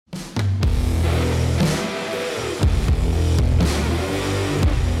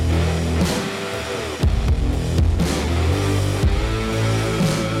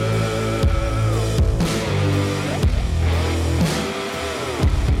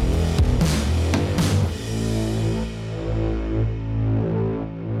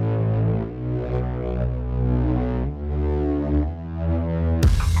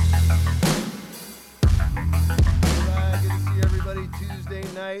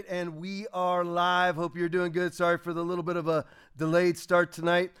right, and we are live. Hope you're doing good. Sorry for the little bit of a delayed start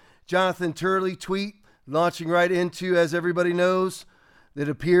tonight. Jonathan Turley tweet launching right into, as everybody knows, it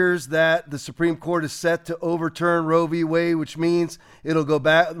appears that the Supreme Court is set to overturn Roe v. Wade, which means it'll go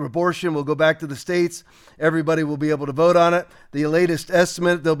back, abortion will go back to the states. Everybody will be able to vote on it. The latest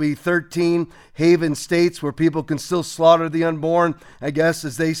estimate, there'll be 13 haven states where people can still slaughter the unborn, I guess,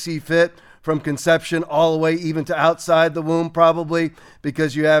 as they see fit, from conception all the way even to outside the womb, probably,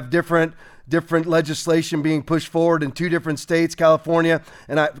 because you have different legislation being pushed forward in two different states, California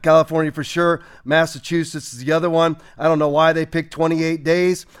for sure. Massachusetts is the other one. I don't know why they picked 28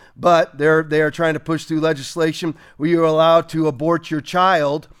 days, but they are trying to push through legislation where you're allowed to abort your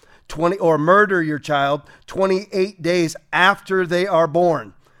child or murder your child 28 days after they are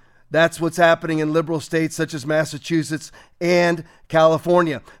born. That's what's happening in liberal states such as Massachusetts and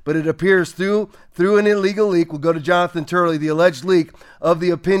California. But it appears through an illegal leak, we'll go to Jonathan Turley, the alleged leak of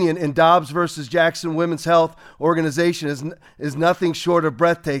the opinion in Dobbs versus Jackson Women's Health Organization is nothing short of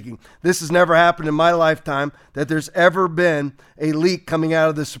breathtaking. This has never happened in my lifetime, that there's ever been a leak coming out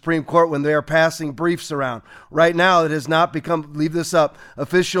of the Supreme Court when they are passing briefs around. Right now, it has not become, leave this up,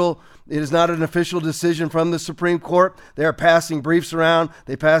 official. It is not an official decision from the Supreme Court. They are passing briefs around.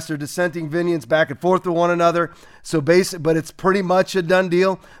 They pass their dissenting opinions back and forth with one another. But it's pretty much a done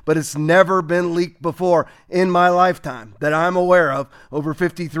deal, but it's never been leaked before in my lifetime that I'm aware of over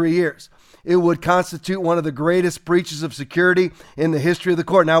 53 years. It would constitute one of the greatest breaches of security in the history of the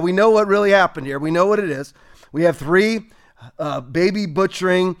court. Now, we know what really happened here. We know what it is. We have three baby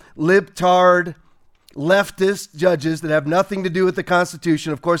butchering, libtard, leftist judges that have nothing to do with the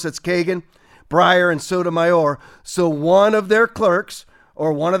Constitution. Of course, that's Kagan, Breyer, and Sotomayor. So one of their clerks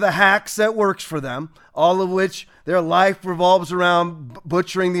or one of the hacks that works for them, all of which their life revolves around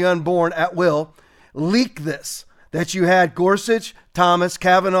butchering the unborn at will, leak this, that you had Gorsuch, Thomas,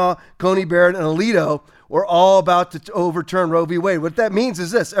 Kavanaugh, Coney Barrett, and Alito were all about to overturn Roe v. Wade. What that means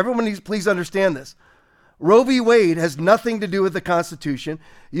is this. Everyone needs, please understand this. Roe v. Wade has nothing to do with the Constitution.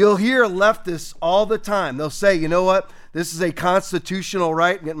 You'll hear leftists all the time. They'll say, you know what? This is a constitutional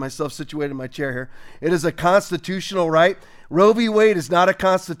right. I'm getting myself situated in my chair here. It is a constitutional right. Roe v. Wade is not a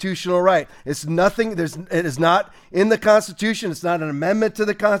constitutional right. It's nothing. It is not in the Constitution. It's not an amendment to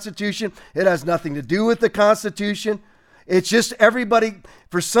the Constitution. It has nothing to do with the Constitution. It's just everybody,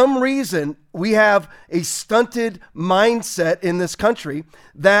 for some reason, we have a stunted mindset in this country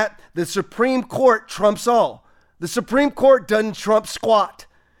that the Supreme Court trumps all. The Supreme Court doesn't trump squat.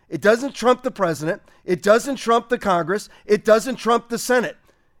 It doesn't trump the president. It doesn't trump the Congress. It doesn't trump the Senate.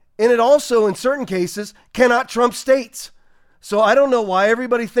 And it also, in certain cases, cannot trump states. So I don't know why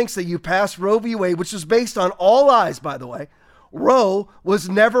everybody thinks that you pass Roe v. Wade, which is based on all lies, by the way. Roe was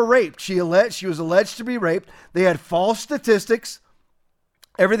never raped. She was alleged to be raped. They had false statistics.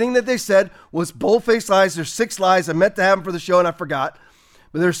 Everything that they said was bull-faced lies. There's 6 lies. I meant to have them for the show and I forgot.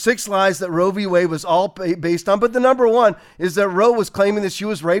 But there's 6 lies that Roe v. Wade was all based on. But the number one is that Roe was claiming that she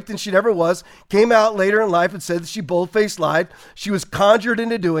was raped and she never was. Came out later in life and said that she bold-faced lied. She was conjured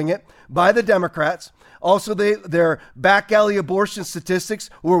into doing it by the Democrats. Also, their back alley abortion statistics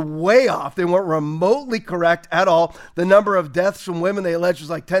were way off. They weren't remotely correct at all. The number of deaths from women they alleged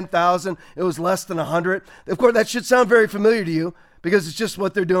was like 10,000. It was less than 100. Of course, that should sound very familiar to you because it's just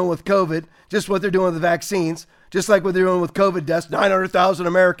what they're doing with COVID, just what they're doing with the vaccines, just like what they're doing with COVID deaths, 900,000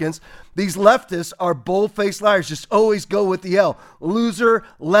 Americans. These leftists are bold-faced liars. Just always go with the L. Loser,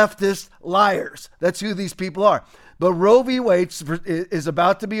 leftist, liars. That's who these people are. But Roe v. Wade is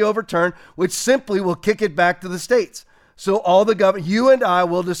about to be overturned, which simply will kick it back to the states. So all the government, you and I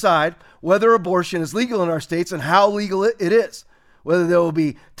will decide whether abortion is legal in our states and how legal it is, whether there will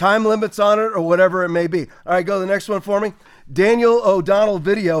be time limits on it or whatever it may be. All right, go to the next one for me. Daniel O'Donnell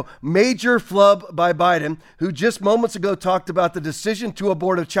video, major flub by Biden, who just moments ago talked about the decision to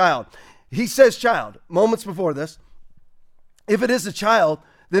abort a child. He says child, moments before this. If it is a child,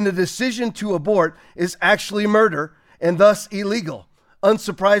 then the decision to abort is actually murder and thus illegal.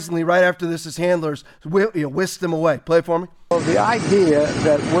 Unsurprisingly, right after this, his handlers whisked him away. Play it for me. Well, the idea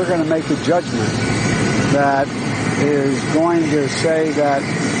that we're going to make a judgment that is going to say that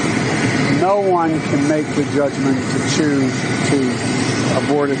no one can make the judgment to choose to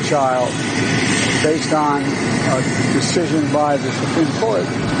abort a child based on a decision by the Supreme Court,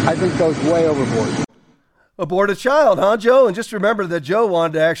 I think goes way overboard. Abort a child, huh, Joe? And just remember that Joe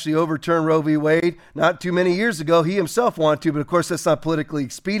wanted to actually overturn Roe v. Wade not too many years ago. He himself wanted to, but of course that's not politically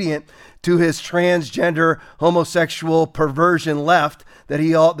expedient to his transgender, homosexual perversion left that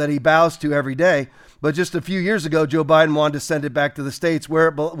he bows to every day. But just a few years ago, Joe Biden wanted to send it back to the states where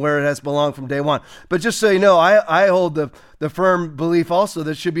it has belonged from day one. But just so you know, I hold the firm belief also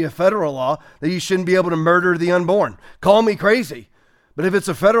that it should be a federal law that you shouldn't be able to murder the unborn. Call me crazy. But if it's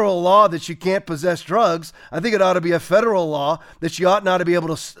a federal law that you can't possess drugs, I think it ought to be a federal law that you ought not to be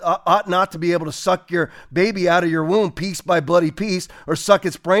able to suck your baby out of your womb piece by bloody piece, or suck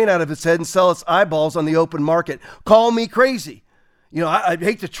its brain out of its head and sell its eyeballs on the open market. Call me crazy. You know, I'd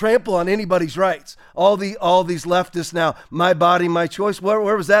hate to trample on anybody's rights. All these leftists now, my body, my choice. Where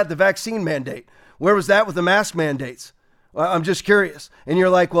was that? The vaccine mandate. Where was that with the mask mandates? I'm just curious. And you're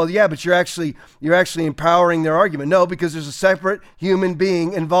like, well, yeah, but you're actually empowering their argument. No, because there's a separate human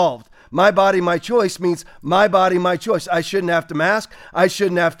being involved. My body, my choice means my body, my choice. I shouldn't have to mask. I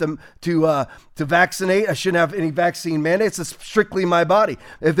shouldn't have to vaccinate. I shouldn't have any vaccine mandates. It's strictly my body.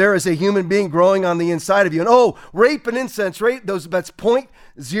 If there is a human being growing on the inside of you, and rape and incest rate, that's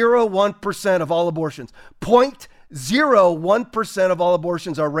 0.01% of all abortions. 0.01% of all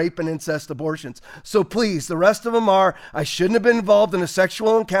abortions are rape and incest abortions. So please, the rest of them are, I shouldn't have been involved in a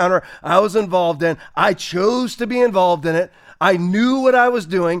sexual encounter I was involved in. I chose to be involved in it. I knew what I was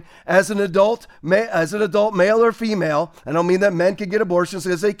doing as an adult male or female. I don't mean that men can get abortions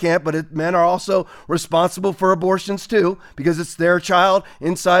because they can't, but men are also responsible for abortions too, because it's their child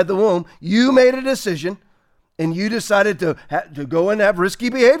inside the womb. You made a decision and you decided to go and have risky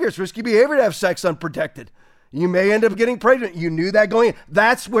behavior. It's risky behavior to have sex unprotected. You may end up getting pregnant. You knew that going in.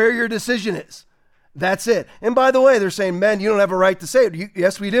 That's where your decision is. That's it. And by the way, they're saying, men, you don't have a right to say it.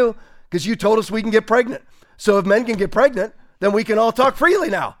 Yes, we do, because you told us we can get pregnant. So if men can get pregnant, then we can all talk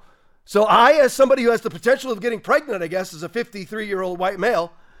freely now. So I, as somebody who has the potential of getting pregnant, I guess, as a 53-year-old white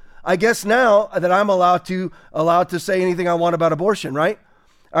male, I guess now that I'm allowed to say anything I want about abortion, right?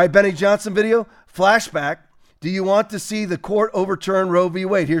 All right, Benny Johnson video, flashback. Do you want to see the court overturn Roe v.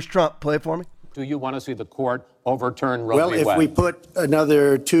 Wade? Here's Trump. Play it for me. Do you want to see the court overturn Roe v. Wade? Well, if we put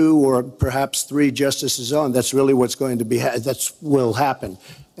another 2 or perhaps 3 justices on, that's really what's going to be, will happen.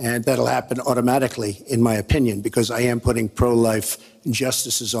 And that'll happen automatically, in my opinion, because I am putting pro-life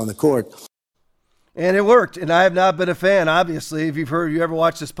justices on the court. And it worked. And I have not been a fan, obviously. If you ever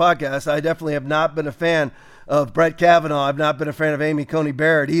watched this podcast, I definitely have not been a fan of Brett Kavanaugh. I've not been a fan of Amy Coney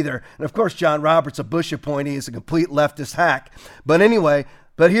Barrett either. And of course, John Roberts, a Bush appointee, is a complete leftist hack. But anyway,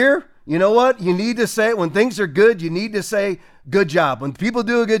 here, you know what? You need to say, when things are good, you need to say, good job. When people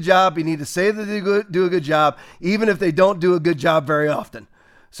do a good job, you need to say that they do a good job, even if they don't do a good job very often.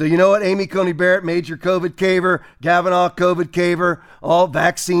 So you know what? Amy Coney Barrett, major COVID caver, Kavanaugh, COVID caver, all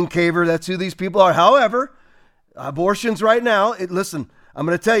vaccine caver. That's who these people are. However, abortions right now, listen, I'm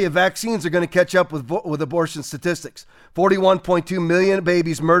going to tell you, vaccines are going to catch up with abortion statistics. 41.2 million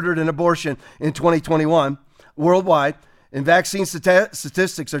babies murdered in abortion in 2021 worldwide. And vaccine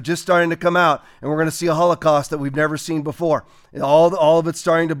statistics are just starting to come out, and we're going to see a Holocaust that we've never seen before. All of it's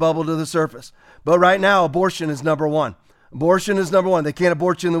starting to bubble to the surface. But right now, abortion is number one. Abortion is number one. They can't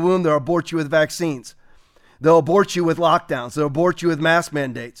abort you in the womb. They'll abort you with vaccines. They'll abort you with lockdowns. They'll abort you with mask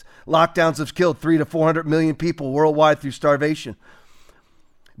mandates. Lockdowns have killed 300 to 400 million people worldwide through starvation.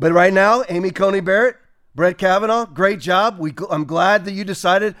 But right now, Amy Coney Barrett, Brett Kavanaugh, great job. I'm glad that you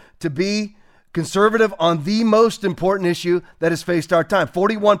decided to be conservative on the most important issue that has faced our time.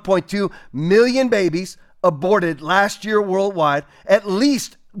 41.2 million babies aborted last year worldwide, at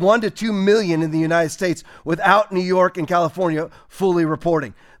least 1 to 2 million in the United States, without New York and California fully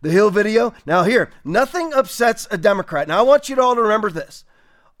reporting. The Hill video. Now here, nothing upsets a Democrat. Now I want you to all to remember this.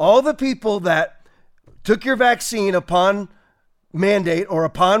 All the people that took your vaccine upon mandate or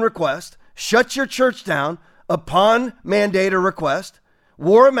upon request, shut your church down upon mandate or request,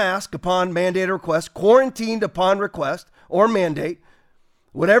 wore a mask upon mandate or request, quarantined upon request or mandate,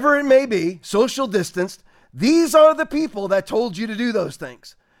 whatever it may be, social distanced, these are the people that told you to do those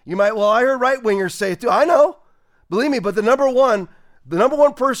things. You might, well, I heard right-wingers say it too. I know. Believe me, but the number one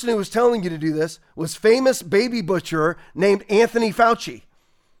person who was telling you to do this was famous baby butcher named Anthony Fauci.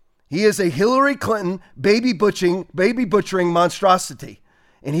 He is a Hillary Clinton baby butchering monstrosity.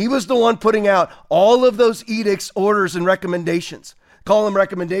 And he was the one putting out all of those edicts, orders, and recommendations. Call them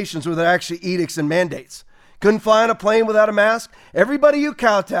recommendations where they're actually edicts and mandates. Couldn't fly on a plane without a mask. Everybody you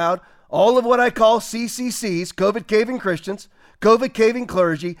kowtowed, all of what I call CCCs, COVID caving Christians, COVID caving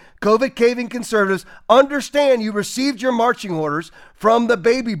clergy, COVID caving conservatives, understand you received your marching orders from the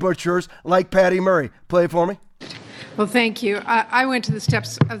baby butchers like Patty Murray. Play it for me. Well, thank you. I went to the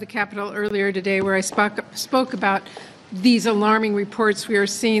steps of the Capitol earlier today where I spoke about these alarming reports we are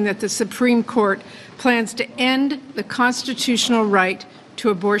seeing that the Supreme Court plans to end the constitutional right to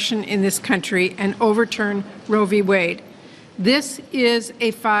abortion in this country and overturn Roe v. Wade. This is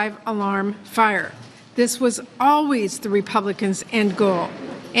a 5-alarm fire. This was always the Republicans' end goal,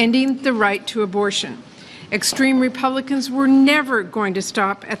 ending the right to abortion. Extreme Republicans were never going to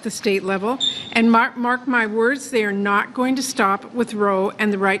stop at the state level, and mark my words, they are not going to stop with Roe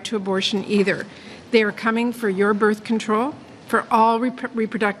and the right to abortion either. They are coming for your birth control, for all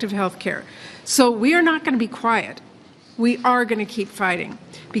reproductive health care. So we are not going to be quiet. We are going to keep fighting,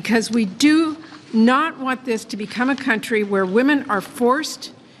 because we do not want this to become a country where women are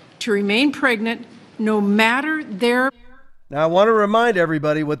forced to remain pregnant no matter their... Now, I want to remind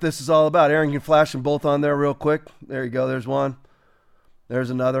everybody what this is all about. Aaron, can flash them both on there real quick. There you go. There's one. There's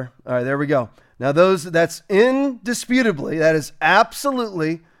another. All right, there we go. Now, that's indisputably, that is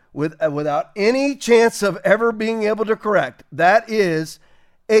absolutely, without any chance of ever being able to correct, that is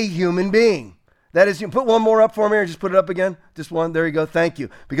a human being. That is, you put one more up for me, or just put it up again. Just one. There you go. Thank you.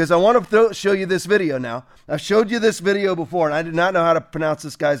 Because I want to show you this video now. I've showed you this video before, and I did not know how to pronounce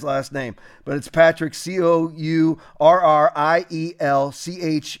this guy's last name, but it's Patrick, Courrielche.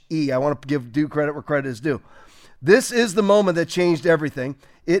 I want to give due credit where credit is due. This is the moment that changed everything.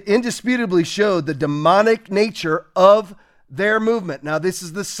 It indisputably showed the demonic nature of their movement. Now, this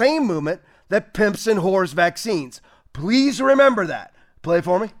is the same movement that pimps and whores vaccines. Please remember that. Play it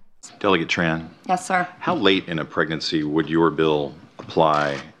for me. Delegate Tran. Yes, sir. How late in a pregnancy would your bill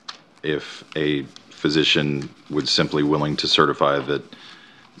apply if a physician was simply willing to certify that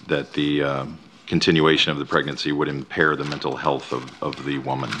the continuation of the pregnancy would impair the mental health of the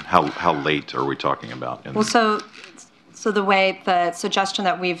woman? How late are we talking about? Well, so the way the suggestion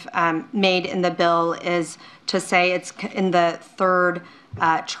that we've made in the bill is to say it's in the third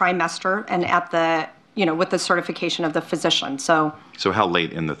trimester and at the with the certification of the physician. So how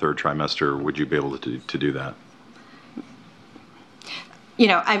late in the third trimester would you be able to do that?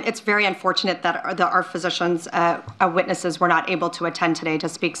 It's very unfortunate that our physicians, witnesses, were not able to attend today to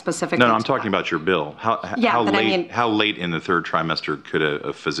speak specifically. No, I'm talking about your bill. How late in the third trimester could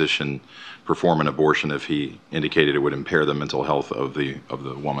a physician perform an abortion if he indicated it would impair the mental health of the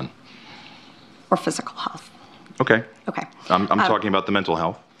woman? Or physical health. Okay. Okay. I'm talking about the mental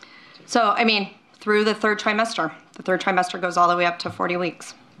health. So, through the third trimester. The third trimester goes all the way up to 40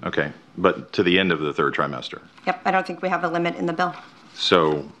 weeks. Okay, but to the end of the third trimester. Yep, I don't think we have a limit in the bill.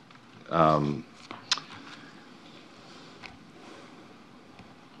 So,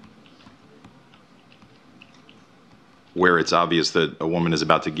 where it's obvious that a woman is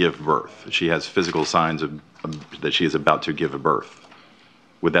about to give birth, she has physical signs that she is about to give a birth,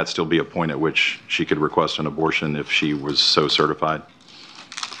 would that still be a point at which she could request an abortion if she was so certified?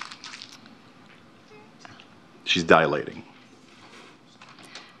 She's dilating.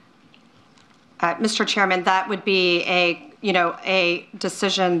 Mr. Chairman, that would be a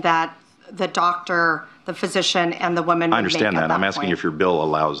decision that the doctor, the physician, and the woman would make. I understand that. I'm asking if your bill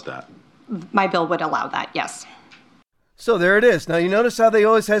allows that. My bill would allow that, yes. So there it is. Now, you notice how they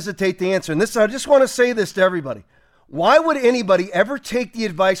always hesitate to answer. And I just want to say this to everybody. Why would anybody ever take the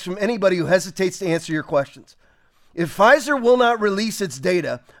advice from anybody who hesitates to answer your questions? If Pfizer will not release its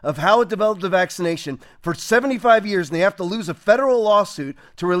data of how it developed the vaccination for 75 years, and they have to lose a federal lawsuit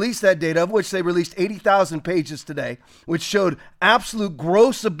to release that data, of which they released 80,000 pages today, which showed absolute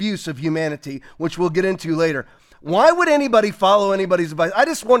gross abuse of humanity, which we'll get into later. Why would anybody follow anybody's advice? I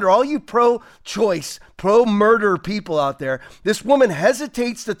just wonder, all you pro-choice, pro-murder people out there, this woman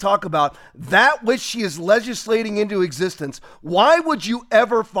hesitates to talk about that which she is legislating into existence. Why would you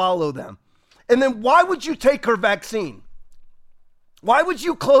ever follow them? And then why would you take her vaccine? Why would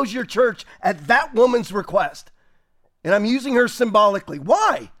you close your church at that woman's request? And I'm using her symbolically.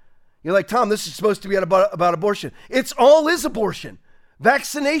 Why? You're like, Tom, this is supposed to be about abortion. It's all is abortion.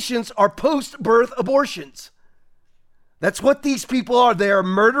 Vaccinations are post-birth abortions. That's what these people are. They are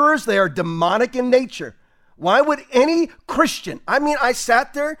murderers. They are demonic in nature. Why would any Christian, I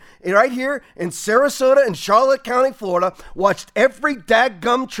sat there right here in Sarasota and Charlotte County, Florida, watched every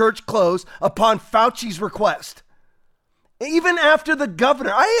daggum church close upon Fauci's request. Even after the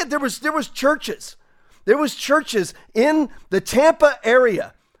governor, there was churches. There was churches in the Tampa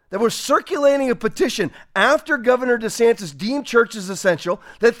area that were circulating a petition after Governor DeSantis deemed churches essential,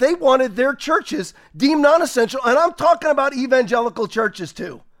 that they wanted their churches deemed non-essential. And I'm talking about evangelical churches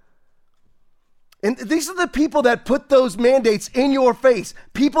too. And these are the people that put those mandates in your face,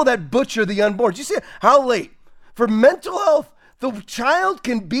 people that butcher the unborn. Do you see how late? For mental health, the child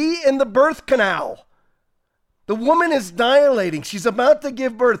can be in the birth canal. The woman is dilating. She's about to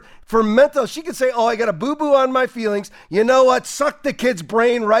give birth. For mental, she could say, oh, I got a boo-boo on my feelings. You know what? Suck the kid's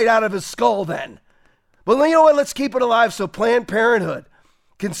brain right out of his skull then. But you know what? Let's keep it alive so Planned Parenthood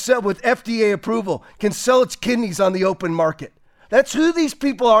can sell, with FDA approval, can sell its kidneys on the open market. That's who these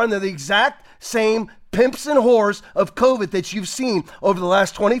people are, and they're the exact same pimps and whores of COVID that you've seen over the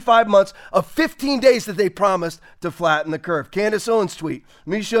last 25 months of 15 days that they promised to flatten the curve. Candace Owens tweet.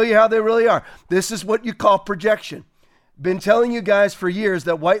 Let me show you how they really are. This is what you call projection. Been telling you guys for years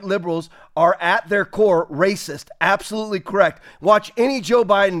that white liberals are at their core racist. Absolutely correct. Watch any Joe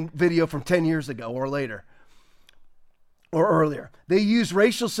Biden video from 10 years ago or later or earlier. They use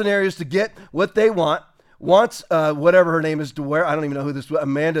racial scenarios to get what they want. Wants, whatever her name is, Duarte, I don't even know who this was,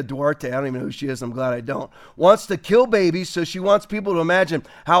 Amanda Duarte, I don't even know who she is, I'm glad I don't, wants to kill babies, so she wants people to imagine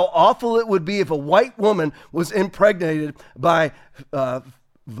how awful it would be if a white woman was impregnated by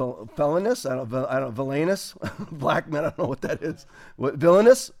villainous, villainous, black men, I don't know what that is. What,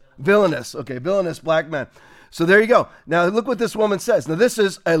 villainous, okay, villainous black men. So there you go. Now look what this woman says. Now this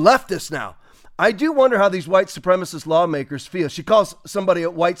is a leftist now. I do wonder how these white supremacist lawmakers feel. She calls somebody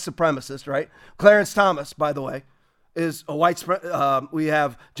a white supremacist, right? Clarence Thomas, by the way, is a white we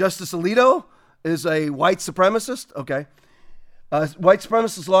have Justice Alito is a white supremacist. Okay. White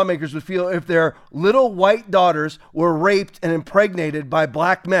supremacist lawmakers would feel if their little white daughters were raped and impregnated by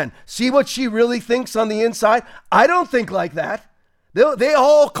black men. See what she really thinks on the inside? I don't think like that. They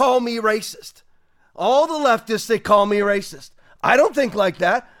all call me racist. All the leftists, they call me racist. I don't think like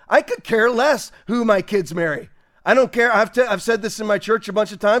that. I could care less who my kids marry. I don't care. I've said this in my church a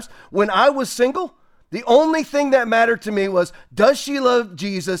bunch of times. When I was single, the only thing that mattered to me was, does she love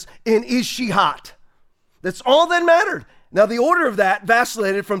Jesus and is she hot? That's all that mattered. Now, the order of that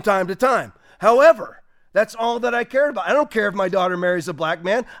vacillated from time to time. However, that's all that I cared about. I don't care if my daughter marries a black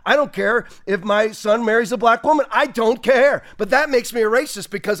man. I don't care if my son marries a black woman. I don't care. But that makes me a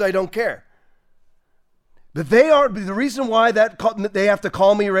racist because I don't care. But the reason why they have to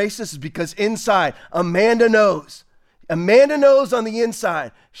call me racist is because inside, Amanda knows. Amanda knows on the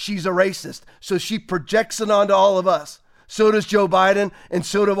inside she's a racist. So she projects it onto all of us. So does Joe Biden, and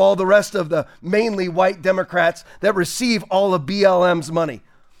so do all the rest of the mainly white Democrats that receive all of BLM's money.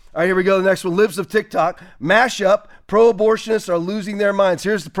 All right, here we go. The next one, Libs of TikTok. Mashup, pro-abortionists are losing their minds.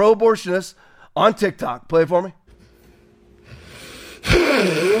 Here's the pro-abortionists on TikTok. Play it for me.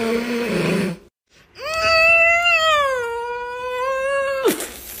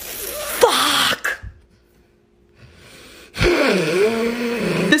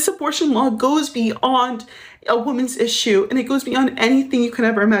 This abortion law goes beyond a woman's issue, and it goes beyond anything you could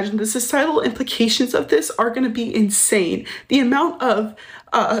ever imagine. The societal implications of this are going to be insane. The amount of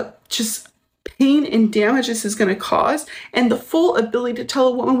just pain and damage this is going to cause, and the full ability to tell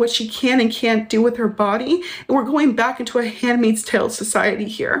a woman what she can and can't do with her body. And we're going back into a Handmaid's Tale society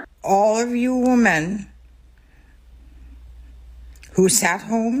here. All of you women who sat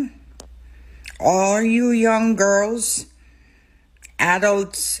home, all you young girls,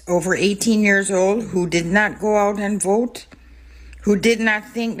 adults over 18 years old who did not go out and vote, who did not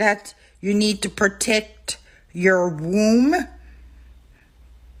think that you need to protect your womb,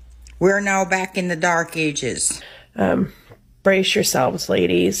 we're now back in the dark ages. Brace yourselves,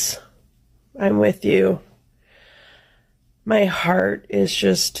 ladies. I'm with you. My heart is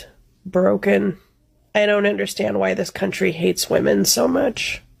just broken. I don't understand why this country hates women so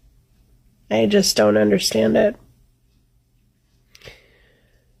much. I just don't understand it.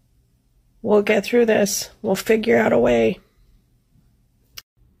 We'll get through this. We'll figure out a way.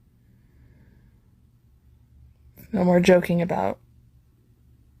 No more joking about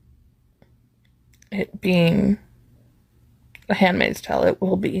it being a Handmaid's Tale. It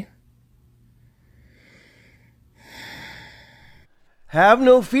will be. Have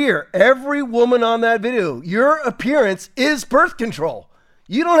no fear. Every woman on that video, your appearance is birth control.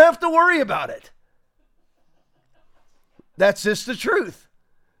 You don't have to worry about it. That's just the truth.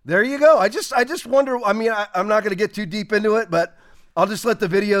 There you go. I just wonder, I mean, I'm not going to get too deep into it, but I'll just let the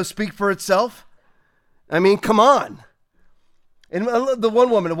video speak for itself. I mean, come on. And the one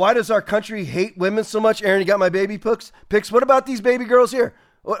woman, why does our country hate women so much? Aaron, you got my baby pics? What about these baby girls here?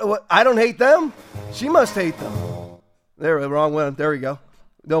 What, I don't hate them. She must hate them. There, wrong one. There we go.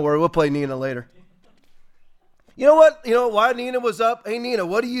 Don't worry, we'll play Nina later. You know what? You know why Nina was up? Hey, Nina,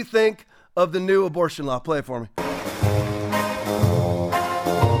 what do you think of the new abortion law? Play it for me.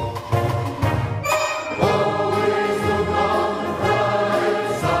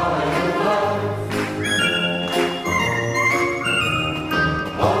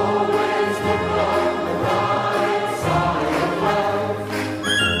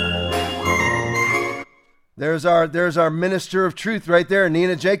 There's our minister of truth right there,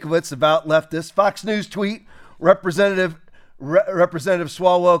 Nina Jakowitz, about leftists. Fox News tweet, Representative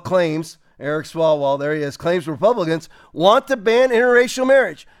Swalwell claims, Eric Swalwell, there he is, claims Republicans want to ban interracial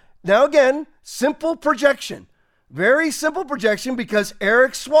marriage. Now again, simple projection. Very simple projection because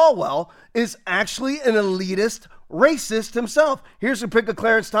Eric Swalwell is actually an elitist racist himself. Here's a pic of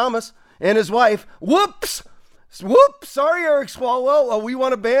Clarence Thomas and his wife. Whoops! Whoops! Sorry, Eric Swalwell. We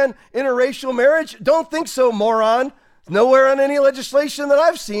want to ban interracial marriage? Don't think so, moron. Nowhere on any legislation that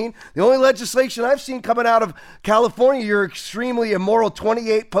I've seen. The only legislation I've seen coming out of California, your extremely immoral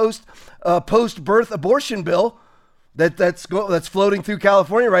 28 post-birth abortion bill that's floating through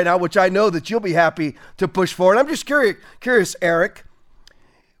California right now, which I know that you'll be happy to push forward. I'm just curious, Eric.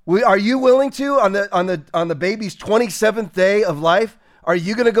 Are you willing to on the baby's 27th day of life? Are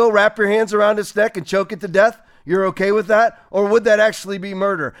you going to go wrap your hands around its neck and choke it to death? You're okay with that? Or would that actually be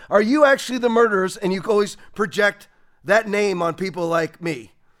murder? Are you actually the murderers and you always project that name on people like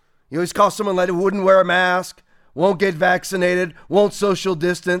me? You always call someone like who wouldn't wear a mask, won't get vaccinated, won't social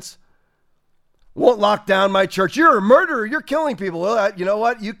distance, won't lock down my church. You're a murderer. You're killing people. Well, you know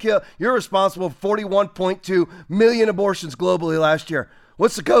what? You're responsible for 41.2 million abortions globally last year.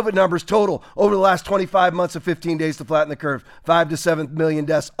 What's the COVID numbers total over the last 25 months of 15 days to flatten the curve? 5 to 7 million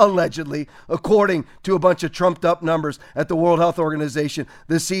deaths, allegedly, according to a bunch of trumped up numbers at the World Health Organization,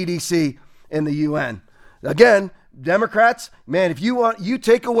 the CDC, and the UN. Again, Democrats, man, if you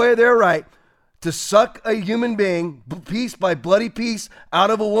take away their right to suck a human being piece by bloody piece out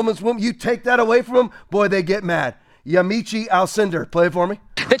of a woman's womb, you take that away from them, boy, they get mad. Yamiche Alcindor, play it for me.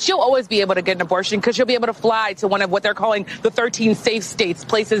 That you'll always be able to get an abortion because you'll be able to fly to one of what they're calling the 13 safe states,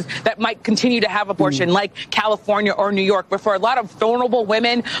 places that might continue to have abortion, like California or New York. But for a lot of vulnerable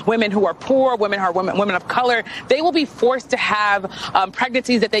women who are poor, women of color, they will be forced to have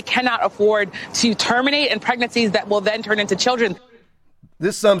pregnancies that they cannot afford to terminate, and pregnancies that will then turn into children.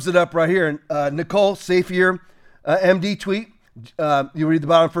 This sums it up right here. Nicole Safier, MD tweet. You read the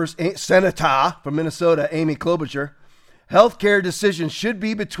bottom first. Senator from Minnesota, Amy Klobuchar. Healthcare decisions should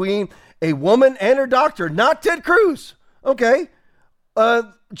be between a woman and her doctor, not Ted Cruz. Okay.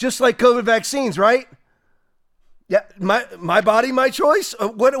 Just like COVID vaccines, right? Yeah. My body, my choice.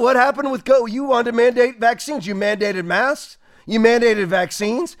 What happened with you wanted to mandate vaccines. You mandated masks. You mandated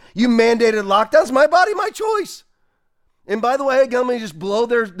vaccines. You mandated lockdowns. My body, my choice. And by the way, again, let me just blow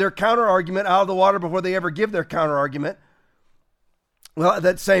their counter argument out of the water before they ever give their counter argument. Well,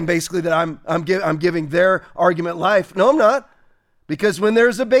 that's saying basically that I'm giving their argument life. No, I'm not. Because when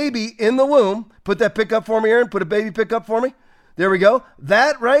there's a baby in the womb, put that pic up for me, Aaron. Put a baby pic up for me. There we go.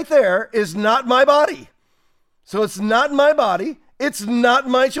 That right there is not my body. So it's not my body. It's not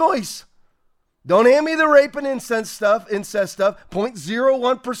my choice. Don't hand me the rape and incest stuff.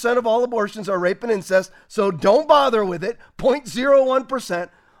 0.01% of all abortions are rape and incest. So don't bother with it. 0.01%.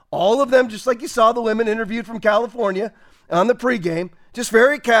 All of them, just like you saw the women interviewed from California on the pregame, just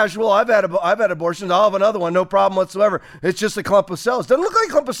very casual. I've had abortions. I'll have another one. No problem whatsoever. It's just a clump of cells. Doesn't look like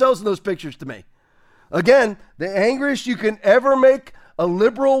a clump of cells in those pictures to me. Again, the angriest you can ever make a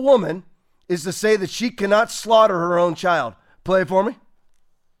liberal woman is to say that she cannot slaughter her own child. Play it for me.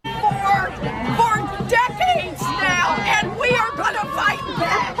 For decades now, and we are going to fight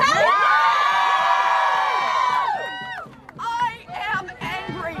back. I am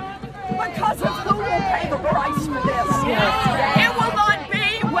angry because of who will pay the price for this. It will not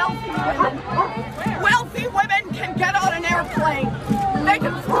be wealthy women. Wealthy women can get on an airplane. They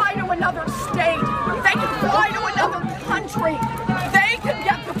can fly to another state. They can fly to another country. They can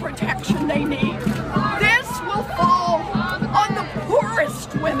get the protection they need. This will fall on the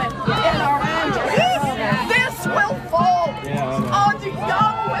poorest women in our country. This will fall on the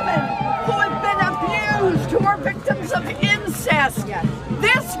young women who have been abused, who are victims of incest.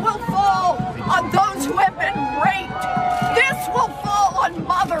 This will fall on those who have been raped. This will fall on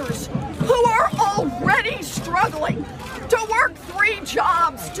mothers who are already struggling to work 3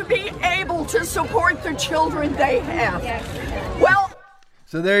 jobs to be able to support the children they have. Well,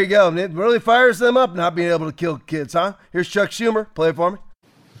 so there you go. It really fires them up not being able to kill kids, huh? Here's Chuck Schumer. Play it for me.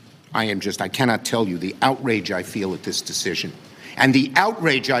 I cannot tell you the outrage I feel at this decision. And the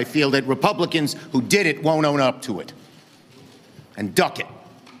outrage I feel that Republicans who did it won't own up to it and duck it.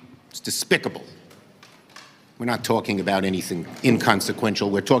 It's despicable. We're not talking about anything inconsequential.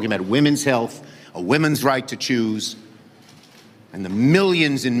 We're talking about women's health, a women's right to choose, and the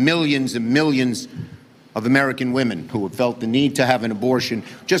millions and millions and millions of American women who have felt the need to have an abortion.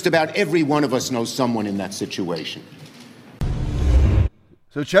 Just about every one of us knows someone in that situation.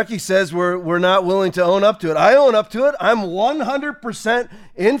 So Chucky says we're not willing to own up to it. I own up to it. I'm 100%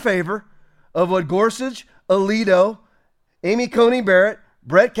 in favor of what Gorsuch, Alito, Amy Coney Barrett,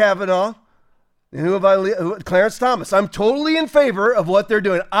 Brett Kavanaugh, and Clarence Thomas. I'm totally in favor of what they're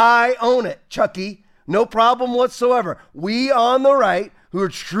doing. I own it, Chucky. No problem whatsoever. We on the right, who are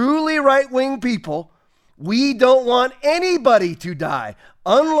truly right-wing people, We don't want anybody to die,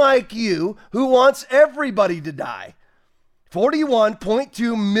 unlike you, who wants everybody to die.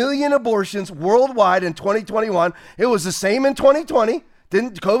 41.2 million abortions worldwide in 2021. It was the same in 2020.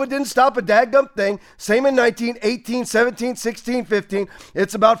 COVID didn't stop a dadgum thing. Same in 19, 18, 17, 16, 15.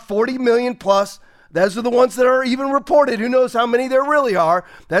 It's about 40 million plus. Those are the ones that are even reported. Who knows how many there really are?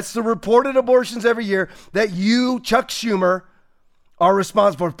 That's the reported abortions every year that you, Chuck Schumer, are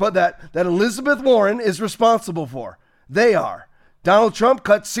responsible for, but that Elizabeth Warren is responsible for. They are. Donald Trump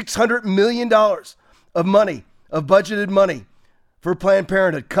cut $600 million of money, of budgeted money for Planned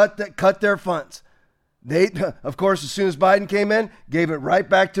Parenthood, cut their funds. They, of course, as soon as Biden came in, gave it right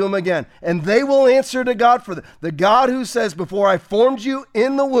back to him again. And they will answer to God for that. The God who says, before I formed you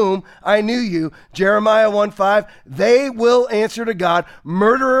in the womb, I knew you, Jeremiah 1:5, they will answer to God.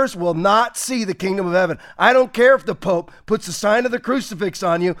 Murderers will not see the kingdom of heaven. I don't care if the Pope puts a sign of the crucifix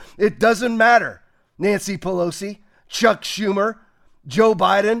on you. It doesn't matter. Nancy Pelosi, Chuck Schumer, Joe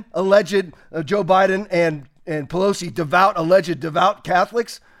Biden, alleged Joe Biden and Pelosi, alleged devout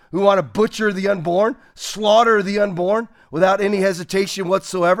Catholics who want to butcher the unborn, slaughter the unborn without any hesitation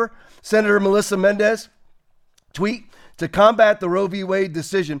whatsoever. Senator Melissa Mendez, tweet, to combat the Roe v. Wade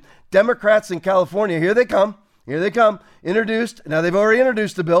decision, Democrats in California, here they come, introduced, now they've already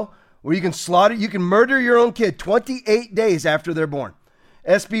introduced a bill where you can murder your own kid 28 days after they're born.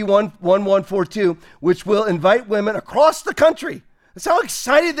 SB 1142, which will invite women across the country. That's how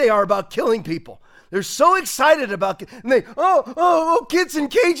excited they are about killing people. They're so excited about, and they, kids in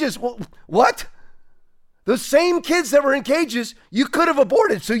cages. Well, what? Those same kids that were in cages, you could have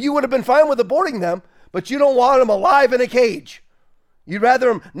aborted, so you would have been fine with aborting them, but you don't want them alive in a cage. You'd rather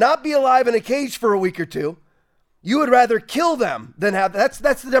them not be alive in a cage for a week or two. You would rather kill them than have, that's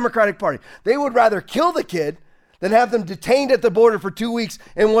the Democratic Party. They would rather kill the kid than have them detained at the border for 2 weeks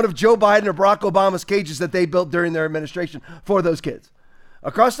in one of Joe Biden or Barack Obama's cages that they built during their administration for those kids.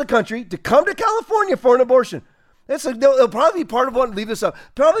 Across the country to come to California for an abortion. They'll probably be part of one, leave this up,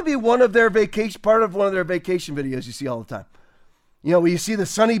 probably be part of one of their vacation videos you see all the time. You know, where you see the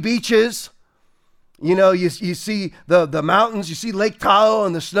sunny beaches, you know, you see the mountains, you see Lake Tahoe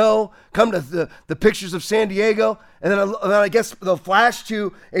and the snow, come to the pictures of San Diego, and then I guess they'll flash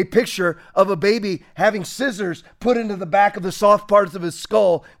to a picture of a baby having scissors put into the back of the soft parts of his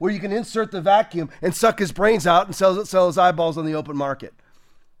skull where you can insert the vacuum and suck his brains out and sell his eyeballs on the open market.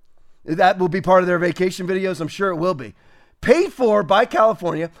 That will be part of their vacation videos. I'm sure it will be. Paid for by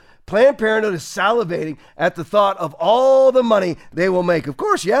California, Planned Parenthood is salivating at the thought of all the money they will make. Of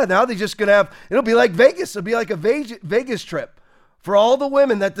course, yeah, now they're just going to have, it'll be like Vegas. It'll be like a Vegas trip for all the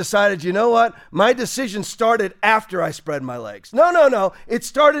women that decided, you know what, my decision started after I spread my legs. No. It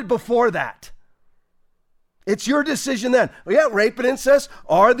started before that. It's your decision then. Well, yeah, rape and incest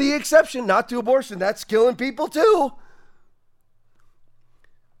are the exception, not to abortion. That's killing people too.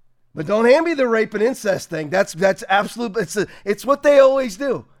 But don't hand me the rape and incest thing. That's absolute. It's what they always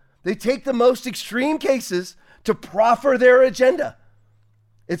do. They take the most extreme cases to proffer their agenda.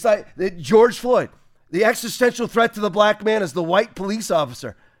 It's like George Floyd. The existential threat to the black man is the white police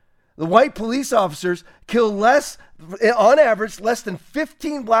officer. The white police officers kill on average, less than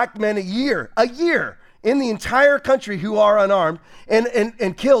 15 black men a year in the entire country who are unarmed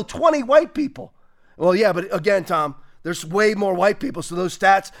and kill 20 white people. Well, yeah, but again, Tom, there's way more white people, so those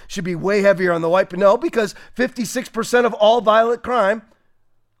stats should be way heavier on the white. But no, because 56% of all violent crime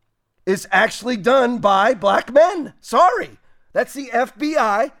is actually done by black men. Sorry. That's the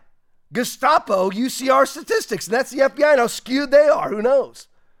FBI, Gestapo, UCR statistics. And that's the FBI and how skewed they are. Who knows?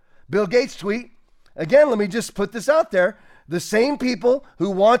 Bill Gates tweet. Again, let me just put this out there. The same people who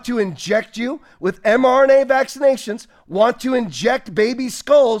want to inject you with mRNA vaccinations want to inject baby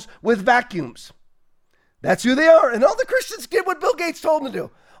skulls with vacuums. That's who they are. And all the Christians did what Bill Gates told them to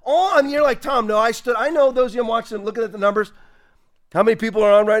do. Oh, I mean, you're like, Tom, no, I know those of you watching, looking at the numbers. How many people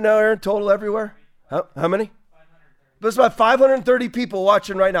are on right now, Aaron, total everywhere? How many? There's about 530 people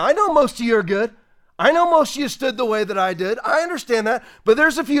watching right now. I know most of you are good. I know most of you stood the way that I did. I understand that. But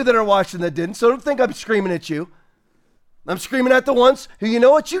there's a few that are watching that didn't. So don't think I'm screaming at you. I'm screaming at the ones who, you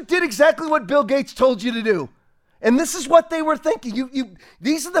know what? You did exactly what Bill Gates told you to do. And this is what they were thinking.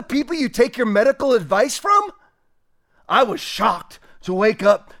 These are the people you take your medical advice from? I was shocked to wake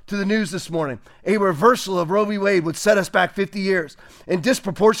up to the news this morning. A reversal of Roe v. Wade would set us back 50 years and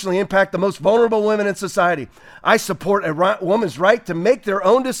disproportionately impact the most vulnerable women in society. I support a woman's right to make their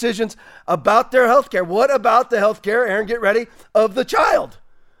own decisions about their health care. What about the health care, Aaron, get ready, of the child?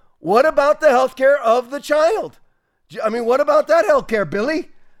 What about the health care of the child? I mean, what about that health care, Billy?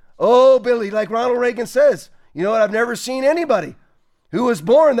 Oh, Billy, like Ronald Reagan says, you know what? I've never seen anybody who was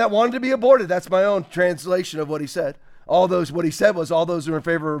born that wanted to be aborted. That's my own translation of what he said. What he said was all those who are in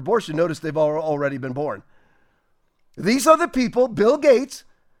favor of abortion, notice they've already been born. These are the people, Bill Gates,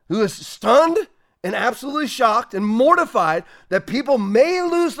 who is stunned and absolutely shocked and mortified that people may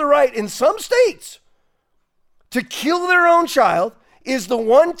lose the right in some states to kill their own child, is the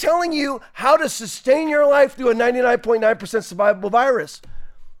one telling you how to sustain your life through a 99.9% survivable virus.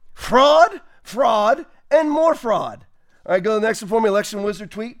 Fraud, and more fraud. All right, go to the next one for me. Election Wizard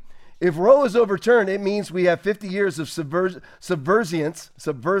tweet. If Roe is overturned, it means we have 50 years of subversience.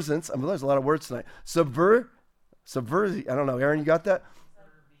 I mean, there's a lot of words tonight. I don't know. Aaron, you got that?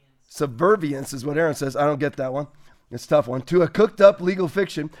 Subservience is what Aaron says. I don't get that one. It's a tough one. To a cooked up legal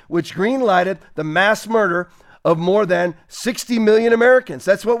fiction, which green-lighted the mass murder of more than 60 million Americans.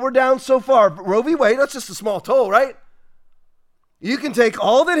 That's what we're down so far. Roe v. Wade, that's just a small toll, right? You can take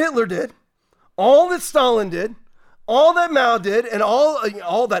all that Hitler did, all that Stalin did, all that Mao did, and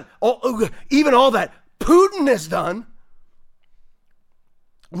even all that Putin has done,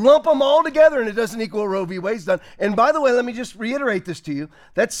 lump them all together, and it doesn't equal Roe v. Wade's done. And by the way, let me just reiterate this to you.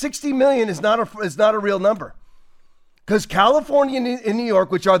 That 60 million is not a real number. Because California and New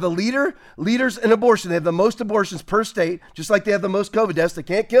York, which are the leaders in abortion, they have the most abortions per state, just like they have the most COVID deaths. They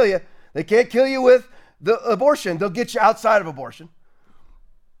can't kill you. They can't kill you with the abortion. They'll get you outside of abortion.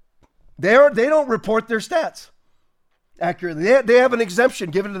 They don't report their stats accurately. They have an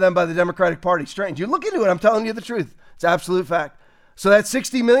exemption given to them by the Democratic Party. Strange. You look into it. I'm telling you the truth. It's absolute fact. So that's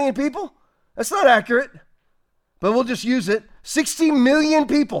 60 million people? That's not accurate. But we'll just use it. 60 million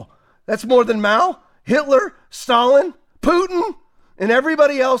people. That's more than Mao, Hitler, Stalin, Putin, and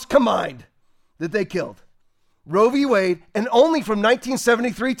everybody else combined that they killed. Roe v. Wade, and only from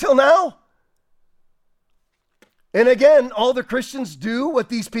 1973 till now. And again, all the Christians do what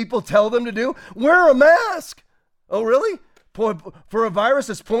these people tell them to do. Wear a mask. Oh, really? For a virus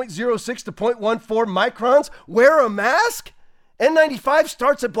that's 0.06 to 0.14 microns, wear a mask? N95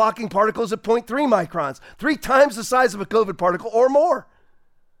 starts at blocking particles at 0.3 microns, 3 times the size of a COVID particle or more.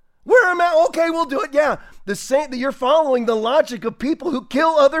 Wear a mask. Okay, we'll do it. Yeah. You're following the logic of people who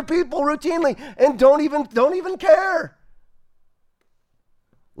kill other people routinely and don't even care.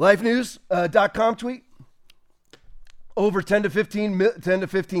 LifeNews.com tweet. Over 10 to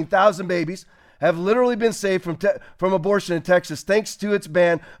 15,000 babies have literally been saved from abortion in Texas thanks to its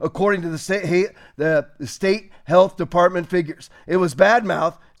ban, according to the state health department figures. It was bad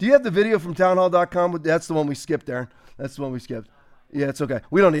mouth. Do you have the video from townhall.com? That's the one we skipped, Aaron. That's the one we skipped. Yeah, it's okay.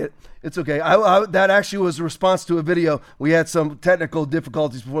 We don't need it. It's okay. That actually was a response to a video. We had some technical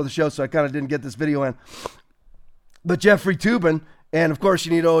difficulties before the show, so I kind of didn't get this video in. But Jeffrey Toobin, and of course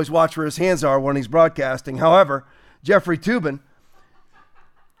you need to always watch where his hands are when he's broadcasting. However, Jeffrey Toobin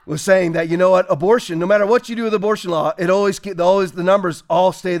was saying that, you know what, abortion, no matter what you do with abortion law, the numbers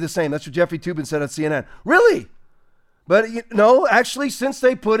all stay the same. That's what Jeffrey Toobin said on CNN. Really? But no, actually, since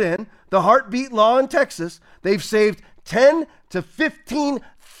they put in the heartbeat law in Texas, they've saved 10 to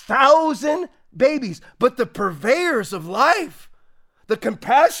 15,000 babies. But the purveyors of life, the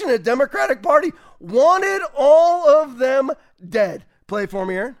compassionate Democratic Party, wanted all of them dead. Play for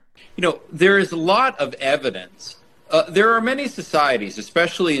me, Aaron. You know, there is a lot of evidence. There are many societies,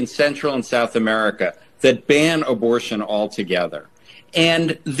 especially in Central and South America, that ban abortion altogether.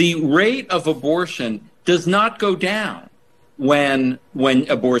 And the rate of abortion does not go down when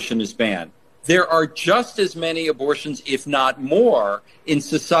abortion is banned. There are just as many abortions, if not more, in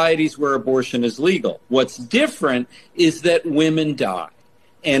societies where abortion is legal. What's different is that women die,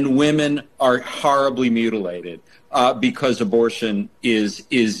 and women are horribly mutilated because abortion is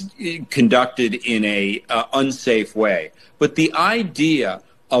conducted in a unsafe way. But the idea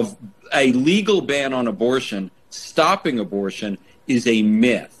of a legal ban on abortion stopping abortion is a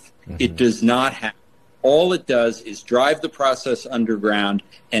myth. Mm-hmm. It does not happen. All it does is drive the process underground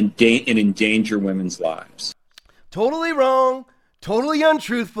and endanger women's lives. Totally wrong, totally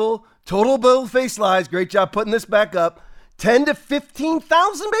untruthful, total bold-faced lies. Great job putting this back up. 10 to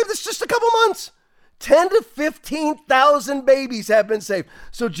 15,000 babies. That's just a couple months. 10 to 15,000 babies have been saved.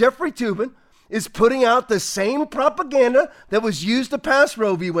 So Jeffrey Toobin is putting out the same propaganda that was used to pass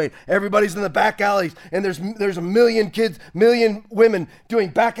Roe v. Wade. Everybody's in the back alleys, and there's a million women doing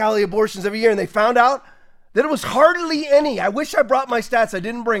back alley abortions every year, and they found out that it was hardly any. I wish I brought my stats. I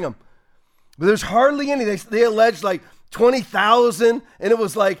didn't bring them. But there's hardly any. They alleged like 20,000, and it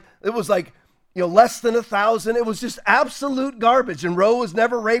was like less than 1,000. It was just absolute garbage. And Roe was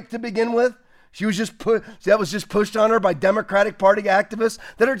never raped to begin with. She was just pushed on her by Democratic Party activists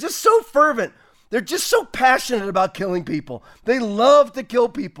that are just so fervent They're just so passionate about killing people. They love to kill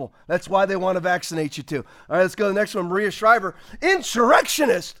people. That's why they want to vaccinate you too. All right, let's go to the next one. Maria Shriver,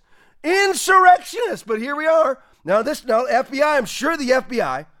 insurrectionist. But here we are. Now FBI, I'm sure the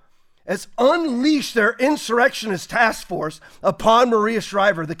FBI has unleashed their insurrectionist task force upon Maria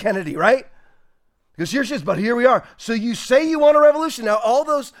Shriver, the Kennedy, right? Because here she is, but here we are. So you say you want a revolution. Now, all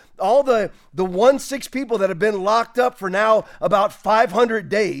the 1-6 people that have been locked up for now about 500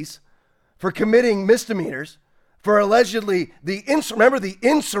 days for committing misdemeanors, for allegedly remember the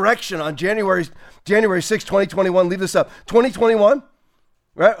insurrection on January 6, 2021, leave this up, 2021,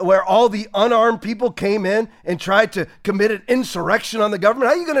 right? Where all the unarmed people came in and tried to commit an insurrection on the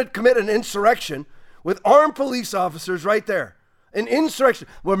government. How are you going to commit an insurrection with armed police officers right there? An insurrection.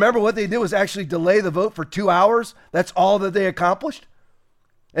 Well, remember what they did was actually delay the vote for 2 hours. That's all that they accomplished.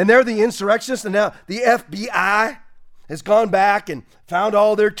 And they're the insurrectionists. And now the FBI has gone back and found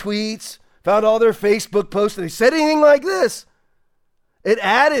all their tweets, found all their Facebook posts. They said anything like this, it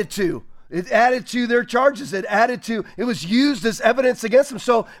added to their charges. It was used as evidence against them.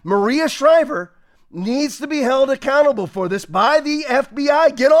 So Maria Shriver needs to be held accountable for this by the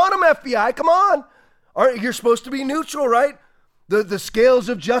FBI. Get on them, FBI. Come on. You're supposed to be neutral, right? The scales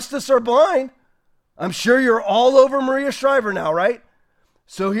of justice are blind. I'm sure you're all over Maria Shriver now, right?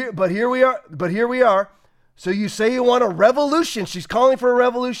 But here we are. So you say you want a revolution. She's calling for a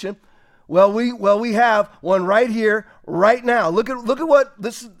revolution. Well, we have one right here, right now. Look at what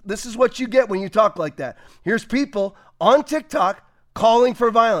this is what you get when you talk like that. Here's people on TikTok calling for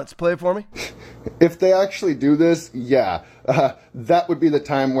violence. Play it for me. If they actually do this, that would be the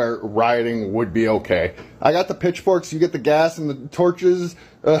time where rioting would be okay. I got the pitchforks, you get the gas and the torches.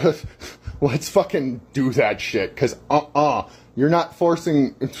 Let's fucking do that shit, because you're not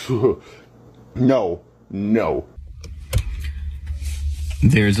forcing... No.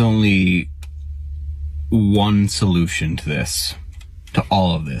 There's only one solution to this, to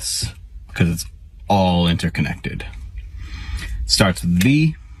all of this, because it's all interconnected. Starts with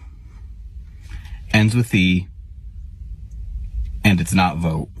V, ends with E, and it's not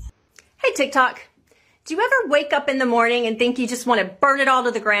vote. Hey, TikTok. Do you ever wake up in the morning and think you just want to burn it all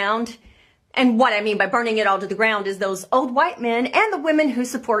to the ground? And what I mean by burning it all to the ground is those old white men and the women who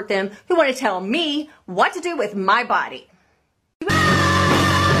support them who want to tell me what to do with my body.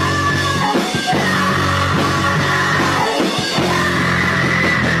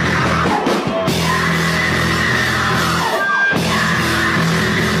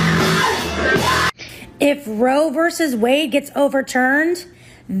 If Roe versus Wade gets overturned,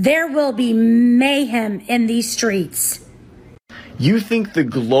 there will be mayhem in these streets. You think the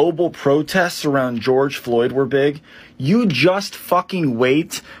global protests around George Floyd were big? You just fucking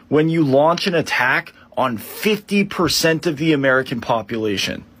wait when you launch an attack on 50% of the American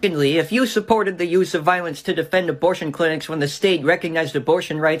population. If you supported the use of violence to defend abortion clinics when the state recognized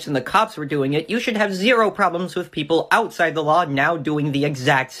abortion rights and the cops were doing it, you should have zero problems with people outside the law now doing the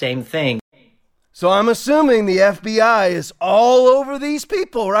exact same thing. So I'm assuming the FBI is all over these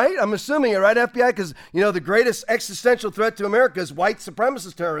people, right? I'm assuming it, right, FBI? Because, the greatest existential threat to America is white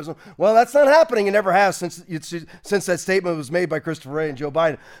supremacist terrorism. Well, that's not happening. It never has since that statement was made by Christopher Wray and Joe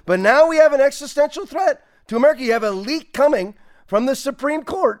Biden. But now we have an existential threat to America. You have a leak coming from the Supreme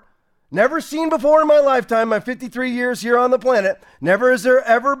Court. Never seen before in my lifetime, my 53 years here on the planet. Never has there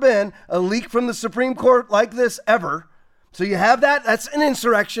ever been a leak from the Supreme Court like this ever. So you have that. That's an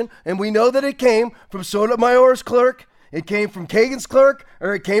insurrection. And we know that it came from Sotomayor's clerk. It came from Kagan's clerk,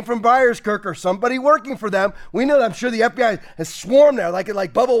 or it came from Breyer's clerk, or somebody working for them. We know that. I'm sure the FBI has swarmed there like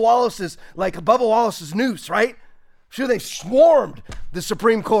Bubba Wallace's noose, right? I'm sure they swarmed the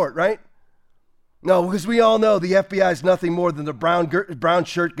Supreme Court, right? No, because we all know the FBI is nothing more than the brown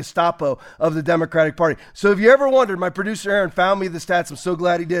shirt Gestapo of the Democratic Party. So if you ever wondered, my producer Aaron found me the stats. I'm so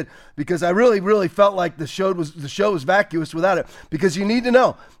glad he did, because I really, really felt like the show was vacuous without it. Because you need to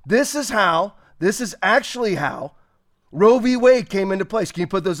know, this is actually how Roe v. Wade came into place. Can you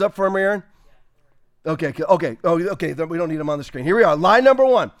put those up for me, Aaron? Okay. Okay. We don't need them on the screen. Here we are. Lie number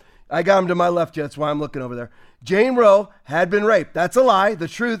one. I got them to my left yet. That's why I'm looking over there. Jane Roe had been raped. That's a lie. The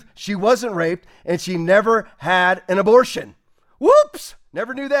truth, she wasn't raped, and she never had an abortion. Whoops!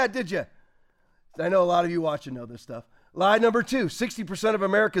 Never knew that, did you? I know a lot of you watching know this stuff. Lie number two, 60% of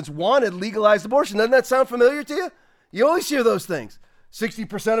Americans wanted legalized abortion. Doesn't that sound familiar to you? You always hear those things.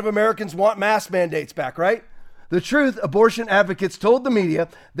 60% of Americans want mask mandates back, right? The truth, abortion advocates told the media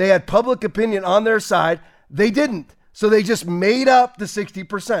they had public opinion on their side. They didn't. So they just made up the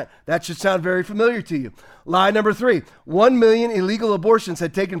 60%. That should sound very familiar to you. Lie number three, 1 million illegal abortions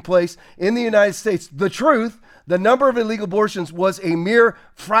had taken place in the United States. The truth, the number of illegal abortions was a mere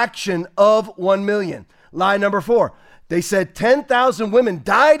fraction of 1 million. Lie number 4. They said 10,000 women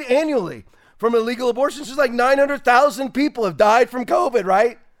died annually from illegal abortions. It's like 900,000 people have died from COVID,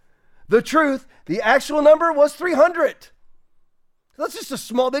 right? The truth, the actual number was 300. That's just a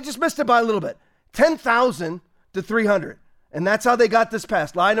small, they just missed it by a little bit. 10,000 to 300. And that's how they got this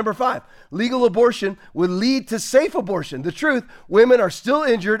passed. Lie number 5. Legal abortion would lead to safe abortion. The truth, women are still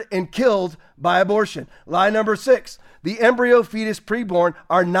injured and killed by abortion. Lie number 6. The embryo, fetus, preborn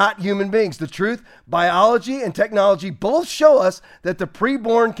are not human beings. The truth, biology and technology both show us that the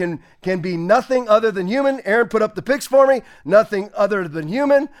preborn can be nothing other than human. Aaron put up the pics for me. Nothing other than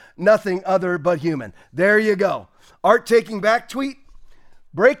human. Nothing other but human. There you go. Art taking back tweet.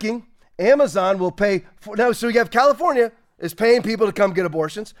 Breaking. Amazon will pay. So we have California is paying people to come get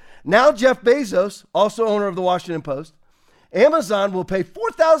abortions. Now Jeff Bezos, also owner of the Washington Post, Amazon will pay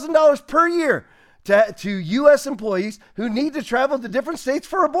 $4,000 per year to U.S. employees who need to travel to different states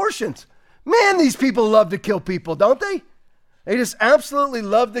for abortions. Man, these people love to kill people, don't they? They just absolutely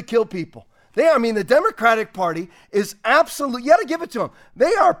love to kill people. The Democratic Party is absolutely, you got to give it to them.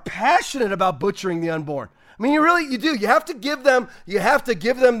 They are passionate about butchering the unborn. I mean, you do. You have to give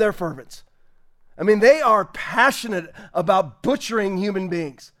them their fervence. I mean, they are passionate about butchering human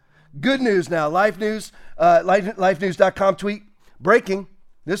beings. Good news now. Life News, lifenews.com tweet. Breaking.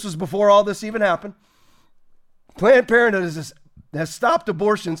 This was before all this even happened. Planned Parenthood has stopped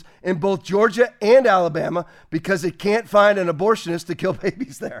abortions in both Georgia and Alabama because it can't find an abortionist to kill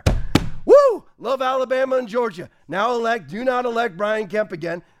babies there. Woo! Love Alabama and Georgia. Now do not elect Brian Kemp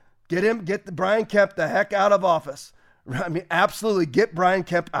again. Get Brian Kemp the heck out of office. I mean, absolutely get Brian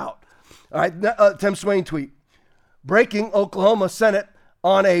Kemp out. All right, Tim Swain tweet. Breaking, Oklahoma Senate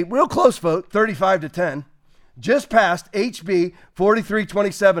on a real close vote, 35-10, just passed HB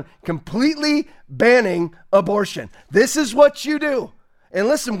 4327, completely banning abortion. This is what you do. And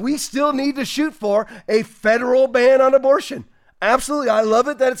listen, we still need to shoot for a federal ban on abortion. Absolutely. I love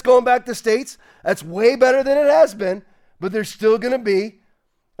it that it's going back to states. That's way better than it has been. But there's still going to be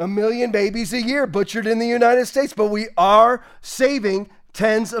 1 million babies a year butchered in the United States. But we are saving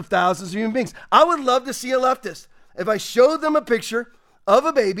tens of thousands of human beings. I would love to see a leftist. If I showed them a picture of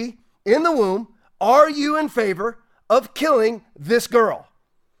a baby in the womb, are you in favor of killing this girl?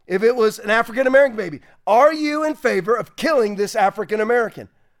 If it was an African-American baby, are you in favor of killing this African-American?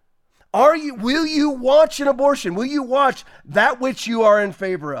 Will you watch an abortion? Will you watch that which you are in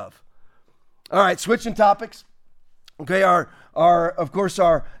favor of? All right, switching topics. Okay, our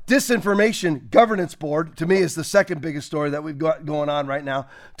Disinformation Governance Board, to me, is the second biggest story that we've got going on right now.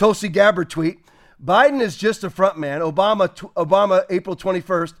 Tulsi Gabbard tweet, Biden is just a front man. Obama, April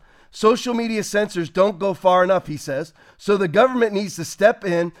 21st, social media censors don't go far enough, he says. So the government needs to step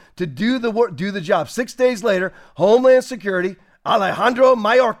in to do the job. 6 days later, Homeland Security, Alejandro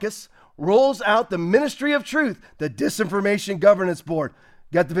Mayorkas, rolls out the Ministry of Truth, the Disinformation Governance Board.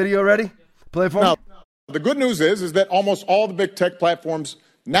 Got the video ready? Play it for me. The good news is that almost all the big tech platforms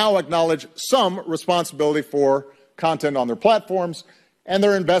now acknowledge some responsibility for content on their platforms, and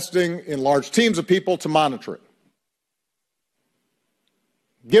they're investing in large teams of people to monitor it.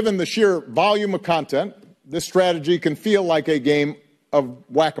 Given the sheer volume of content, this strategy can feel like a game of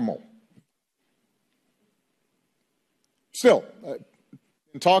whack-a-mole. Still,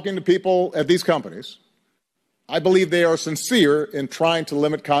 in talking to people at these companies, I believe they are sincere in trying to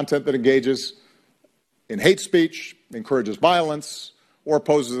limit content that engages in hate speech, encourages violence, or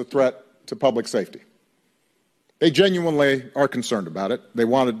poses a threat to public safety. They genuinely are concerned about it. They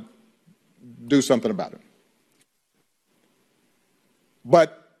want to do something about it.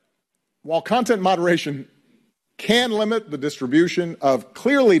 But while content moderation can limit the distribution of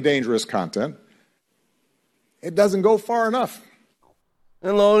clearly dangerous content, it doesn't go far enough.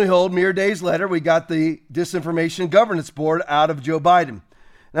 And lo and behold, mere days later, we got the Disinformation Governance Board out of Joe Biden.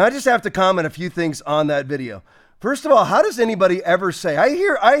 Now, I just have to comment a few things on that video. First of all, how does anybody ever say,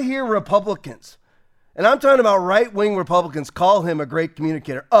 I hear Republicans, and I'm talking about right-wing Republicans, call him a great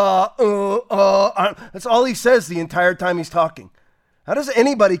communicator. That's all he says the entire time he's talking. How does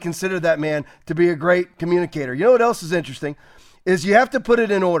anybody consider that man to be a great communicator? You know what else is interesting? Is you have to put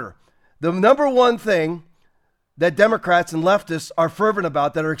it in order. The number one thing that Democrats and leftists are fervent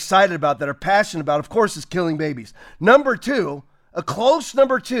about, that are excited about, that are passionate about, of course, is killing babies. Number two, a close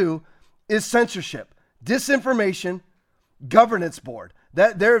number two, is censorship, disinformation, governance board.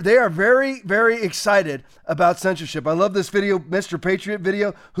 That they are very, very excited about censorship. I love this video, Mr. Patriot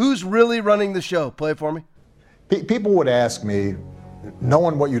video. Who's really running the show? Play it for me. People would ask me,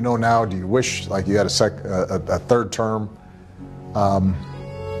 knowing what you know now, do you wish like you had a third term?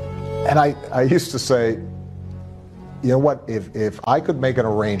 And I used to say, you know what? If I could make an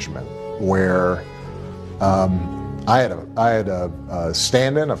arrangement where I had a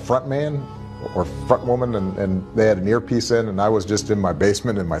stand-in, a front man or front woman, and they had an earpiece in, and I was just in my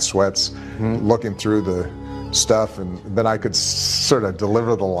basement in my sweats, looking through the stuff, and then I could sort of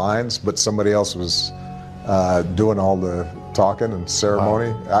deliver the lines, but somebody else was doing all the talking and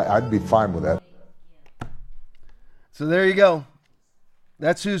ceremony. I'd be fine with that. So there you go.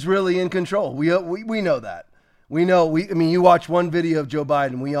 That's who's really in control. We know that. We know. I mean, you watch one video of Joe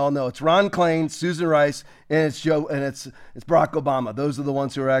Biden, we all know it's Ron Klain, Susan Rice, and it's Barack Obama. Those are the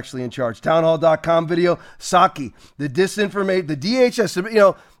ones who are actually in charge. Townhall.com video, Psaki, the disinformation, the DHS. You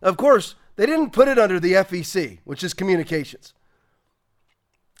know, of course, they didn't put it under the FEC, which is communications.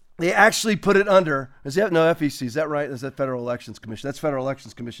 They actually put it under. FEC? Is that right? Is that Federal Elections Commission? That's Federal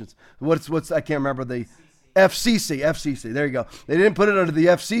Elections Commission's. What's I can't remember the FCC. There you go. They didn't put it under the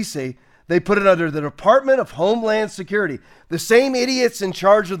FCC. They put it under the Department of Homeland Security. The same idiots in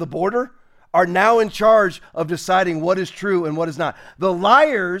charge of the border are now in charge of deciding what is true and what is not. The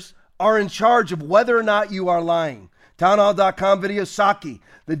liars are in charge of whether or not you are lying. Townhall.com video, Psaki.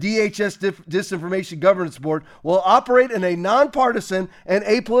 The DHS Disinformation Governance Board will operate in a nonpartisan and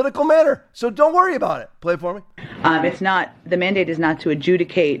apolitical manner. So don't worry about it. Play it for me. The mandate is not to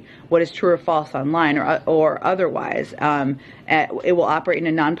adjudicate what is true or false online or otherwise. It will operate in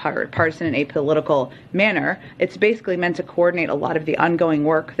a nonpartisan and apolitical manner. It's basically meant to coordinate a lot of the ongoing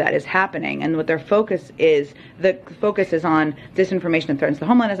work that is happening. And what their focus is, on disinformation that threatens the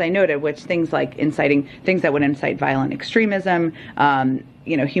homeland, as I noted, which things that would incite violent extremism,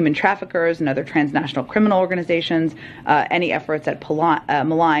 human traffickers and other transnational criminal organizations, any efforts that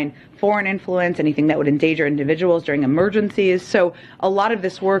malign foreign influence, anything that would endanger individuals during emergencies. So a lot of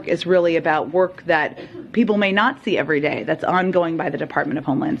this work is really about work that people may not see every day that's ongoing by the Department of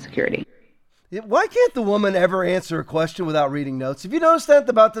Homeland Security. Why can't the woman ever answer a question without reading notes? Have you noticed that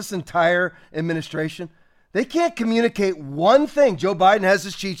about this entire administration? They can't communicate one thing. Joe Biden has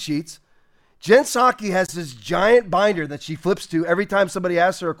his cheat sheets. Jen Psaki has this giant binder that she flips to every time somebody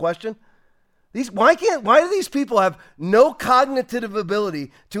asks her a question. Why do these people have no cognitive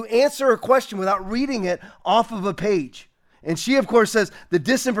ability to answer a question without reading it off of a page? And she, of course, says the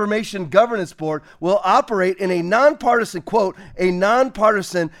Disinformation Governance Board will operate in a nonpartisan, quote, a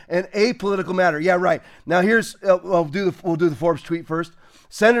nonpartisan and apolitical manner. Yeah, right. Now here's, we'll do the Forbes tweet first.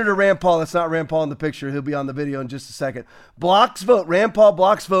 Senator Rand Paul, that's not Rand Paul in the picture. He'll be on the video in just a second. Blocks vote. Rand Paul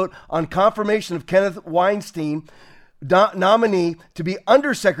blocks vote on confirmation of Kenneth Weinstein, nominee to be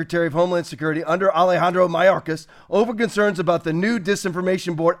Undersecretary of Homeland Security under Alejandro Mayorkas, over concerns about the new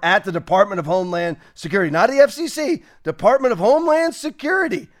disinformation board at the Department of Homeland Security. Not the FCC, Department of Homeland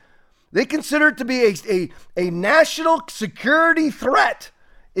Security. They consider it to be a national security threat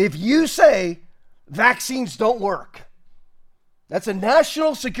if you say vaccines don't work. That's a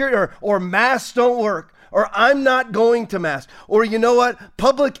national security, or masks don't work, or I'm not going to mask, or you know what?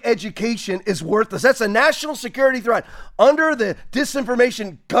 Public education is worthless. That's a national security threat. Under the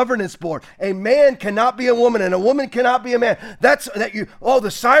Disinformation Governance Board, a man cannot be a woman and a woman cannot be a man. The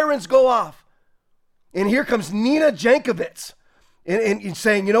sirens go off. And here comes Nina Jankowicz and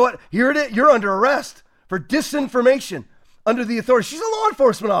saying, you know what? Here it is. You're under arrest for disinformation. Under the authority. She's a law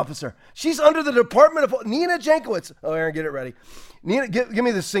enforcement officer. She's under the Department of Nina Jankowicz. Oh, Aaron, get it ready. Nina, give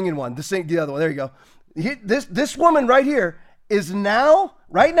me the singing one. The other one. There you go. This woman right here is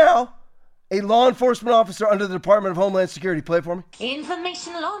right now, a law enforcement officer under the Department of Homeland Security. Play it for me.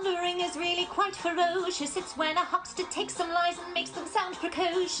 Information laundering is really quite ferocious. It's when a huckster takes some lies and makes them sound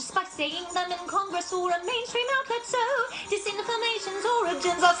precocious by saying them in Congress or a mainstream outlet. So disinformation's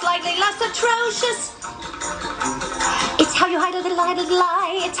origins are slightly less atrocious. It's how you hide a little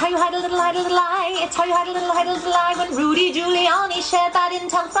lie. It's how you hide a little lie. It's how you hide a little lie. When Rudy Giuliani shared that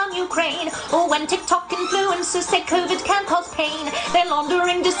intel from Ukraine, or when TikTok influencers say COVID can cause pain, they're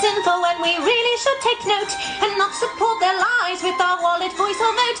laundering disinfo when we really should take note and not support their lies with our wallet, voice,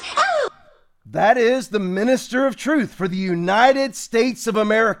 or vote. Oh! That is the Minister of Truth for the United States of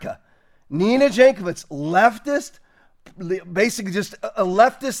America, Nina Jankowicz, leftist, basically just a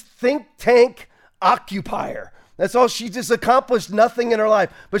leftist think tank occupier. That's all. She just accomplished nothing in her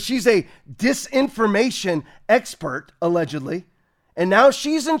life, but she's a disinformation expert, allegedly. And now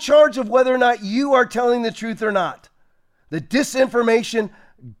she's in charge of whether or not you are telling the truth or not. The Disinformation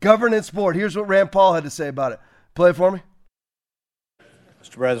Governance Board. Here's what Rand Paul had to say about it. Play it for me.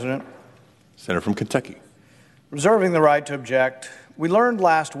 Mr. President. Senator from Kentucky. Reserving the right to object, we learned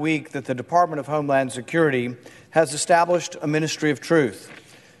last week that the Department of Homeland Security has established a Ministry of Truth.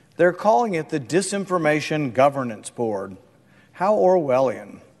 They're calling it the Disinformation Governance Board. How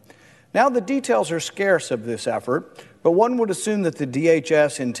Orwellian. Now the details are scarce of this effort, but one would assume that the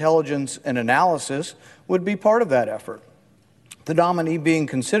DHS intelligence and analysis would be part of that effort. The nominee being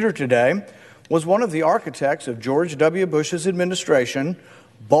considered today was one of the architects of George W. Bush's administration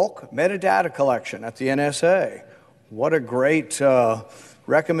bulk metadata collection at the NSA. What a great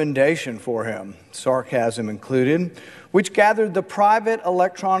recommendation for him, sarcasm included, which gathered the private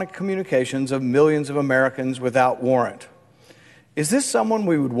electronic communications of millions of Americans without warrant. Is this someone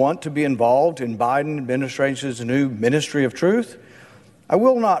we would want to be involved in Biden administration's new Ministry of Truth? I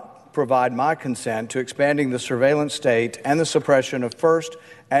will not provide my consent to expanding the surveillance state and the suppression of First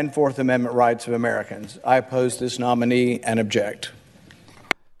and Fourth Amendment rights of Americans. I oppose this nominee and object.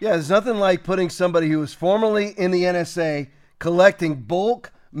 Yeah, there's nothing like putting somebody who was formerly in the NSA collecting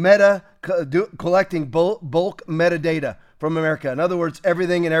bulk metadata from America. In other words,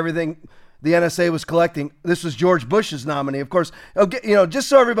 everything the NSA was collecting. This was George Bush's nominee, of course. Just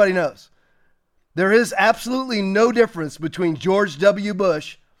so everybody knows, there is absolutely no difference between George W.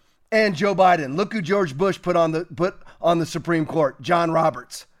 Bush and Joe Biden. Look who George Bush put on the Supreme Court, John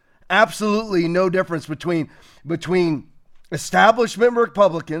Roberts. Absolutely no difference between establishment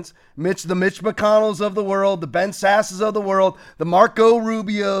Republicans, the Mitch McConnells of the world, the Ben Sasses of the world, the Marco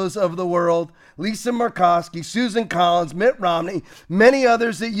Rubios of the world, Lisa Murkowski, Susan Collins, Mitt Romney, many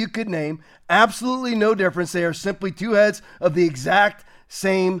others that you could name. Absolutely no difference. They are simply two heads of the exact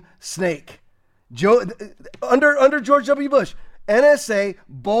same snake. Under George W. Bush, NSA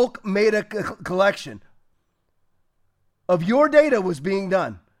bulk meta collection of your data was being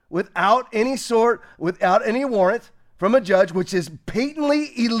done without any warrant from a judge, which is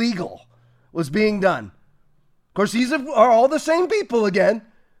patently illegal, was being done. Of course, these are all the same people again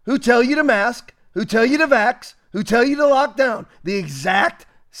who tell you to mask, who tell you to vax, who tell you to lock down. The exact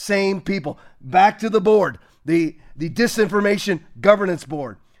same people. Back to the board, the Disinformation Governance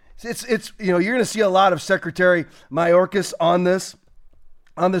Board. It's you're going to see a lot of Secretary Mayorkas on this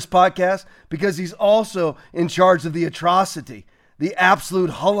podcast, because he's also in charge of the atrocity, the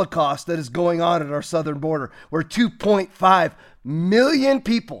absolute Holocaust that is going on at our southern border, where 2.5 million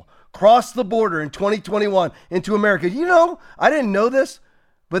people crossed the border in 2021 into America. I didn't know this,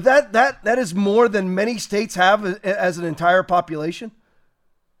 but that is more than many states have as an entire population.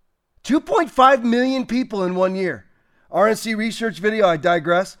 2.5 million people in 1 year. RNC research video, I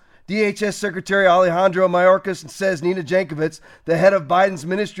digress. DHS Secretary Alejandro Mayorkas says Nina Jankowicz, the head of Biden's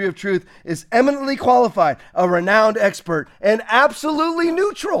Ministry of Truth, is eminently qualified, a renowned expert, and absolutely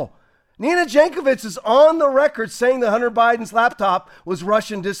neutral. Nina Jankowicz is on the record saying that Hunter Biden's laptop was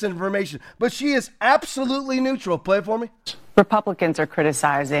Russian disinformation, but she is absolutely neutral. Play it for me. Republicans are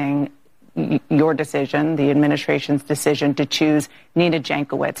criticizing your decision, the administration's decision, to choose Nina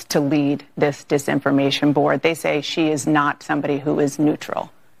Jankowicz to lead this disinformation board. They say she is not somebody who is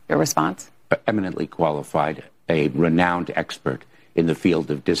neutral. Your response? Eminently qualified, a renowned expert in the field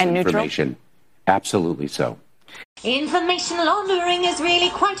of disinformation. Absolutely so. Information laundering is really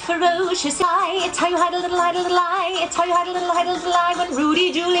quite ferocious. It's how you hide a little lie. It's how you hide a little lie. When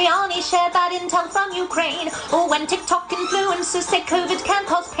Rudy Giuliani shared bad intel from Ukraine, or when TikTok influencers say COVID can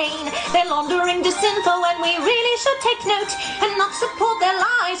cause pain, they're laundering disinfo, and we really should take note and not support their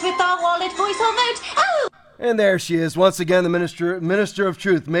lies with our wallet, voice, or vote. Oh! And there she is, once again, the Minister of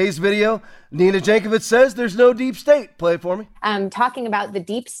Truth. May's video, Nina Jankowicz says there's no deep state. Play it for me. Talking about the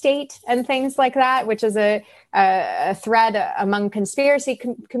deep state and things like that, which is a thread among conspiracy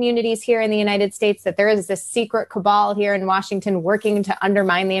communities here in the United States, that there is this secret cabal here in Washington working to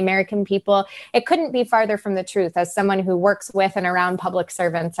undermine the American people. It couldn't be farther from the truth as someone who works with and around public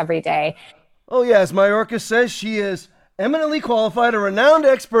servants every day. Oh, yes, Mayorkas says she is eminently qualified, a renowned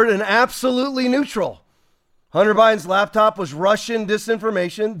expert, and absolutely neutral. Hunter Biden's laptop was Russian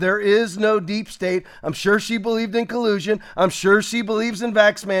disinformation. There is no deep state. I'm sure she believed in collusion. I'm sure she believes in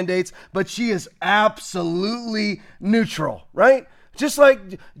vax mandates, but she is absolutely neutral, right? Just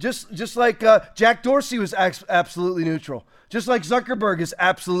like Jack Dorsey was absolutely neutral. Just like Zuckerberg is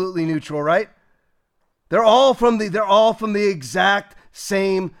absolutely neutral, right? They're all from the exact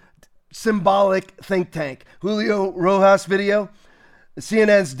same symbolic think tank. Julio Rojas video.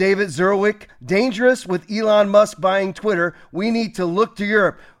 CNN's David Zerwick, dangerous with Elon Musk buying Twitter. We need to look to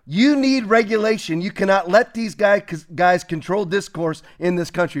Europe. You need regulation. You cannot let these guys control discourse in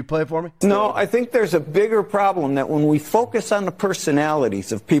this country. Play it for me. No, I think there's a bigger problem that when we focus on the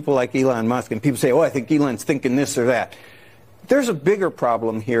personalities of people like Elon Musk, and people say, oh, I think Elon's thinking this or that. There's a bigger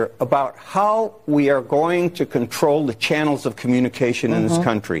problem here about how we are going to control the channels of communication in this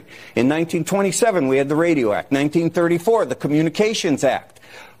country. In 1927, we had the Radio Act. 1934, the Communications Act.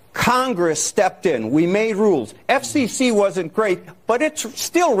 Congress stepped in. We made rules. FCC wasn't great, but it's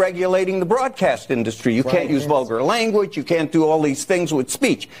still regulating the broadcast industry. You can't use vulgar language. You can't do all these things with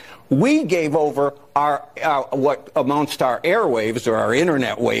speech. We gave over our what amounts to our airwaves or our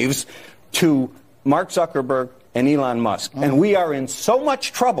internet waves to Mark Zuckerberg and Elon Musk. And we are in so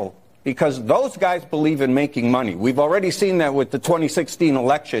much trouble because those guys believe in making money. We've already seen that with the 2016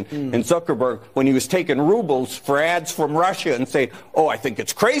 election in Zuckerberg when he was taking rubles for ads from Russia and saying, oh, I think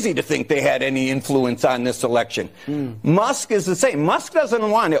it's crazy to think they had any influence on this election. Musk is the same. Musk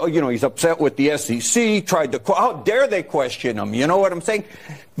doesn't want it. You know, he's upset with the SEC, tried to, how dare they question him? You know what I'm saying?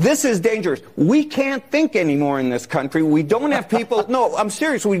 This is dangerous. We can't think anymore in this country. We don't have people, no, I'm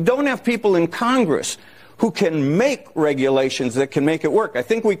serious, we don't have people in Congress who can make regulations that can make it work. I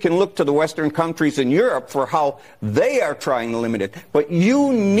think we can look to the Western countries in Europe for how they are trying to limit it. But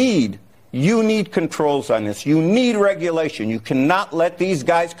you need controls on this. You need regulation. You cannot let these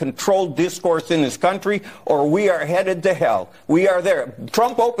guys control discourse in this country or we are headed to hell. We are there.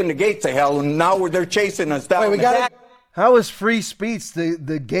 Trump opened the gates of hell and now they're chasing us down. How is free speech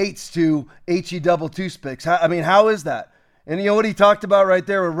the gates to HE22 speaks? I mean, how is that? And you know what he talked about right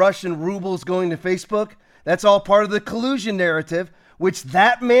there with Russian rubles going to Facebook? That's all part of the collusion narrative, which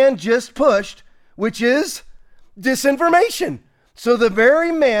that man just pushed, which is disinformation. So the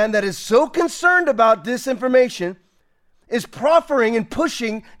very man that is so concerned about disinformation is proffering and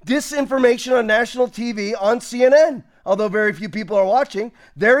pushing disinformation on national TV on CNN. Although very few people are watching,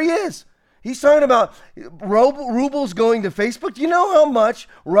 there he is. He's talking about rubles going to Facebook. Do you know how much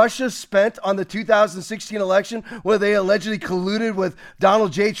Russia spent on the 2016 election where they allegedly colluded with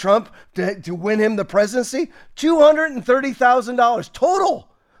Donald J. Trump to win him the presidency? $230,000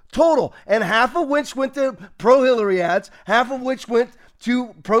 total. And half of which went to pro-Hillary ads, half of which went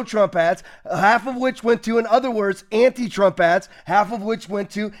to pro-Trump ads, half of which went to, in other words, anti-Trump ads, half of which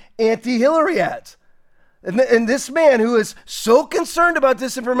went to anti-Hillary ads. And this man who is so concerned about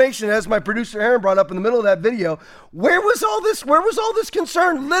disinformation, as my producer Aaron brought up in the middle of that video, where was all this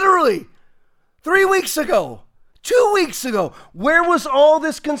concern? Literally 3 weeks ago, 2 weeks ago, where was all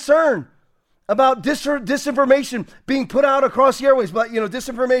this concern about disinformation being put out across the airways? But, you know,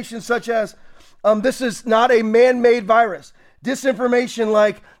 disinformation such as this is not a man-made virus. Disinformation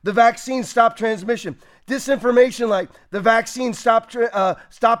like the vaccine stopped transmission. Disinformation like the vaccine stop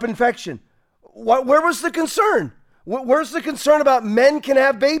infection. Where was the concern? Where's the concern about men can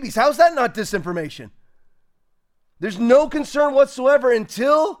have babies? How's that not disinformation? There's no concern whatsoever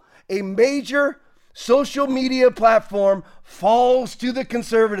until a major social media platform falls to the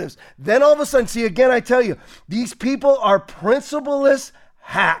conservatives. Then all of a sudden, see, again, I tell you, these people are principleless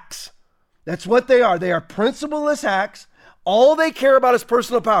hacks. That's what they are. They are principleless hacks. All they care about is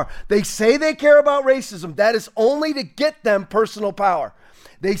personal power. They say they care about racism. That is only to get them personal power.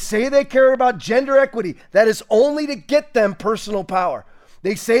 They say they care about gender equity. That is only to get them personal power.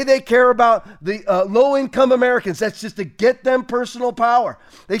 They say they care about the low-income Americans. That's just to get them personal power.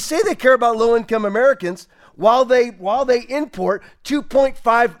 They say they care about low-income Americans while they import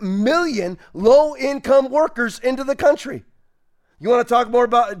 2.5 million low-income workers into the country. You want to talk more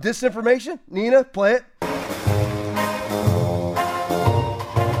about disinformation? Nina, play it.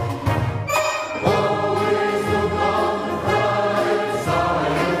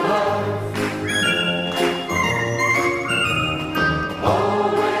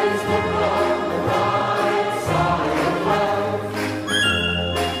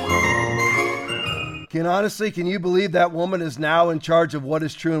 Can you believe that woman is now in charge of what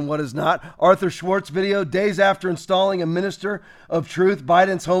is true and what is not? Arthur Schwartz video, days after installing a minister of truth,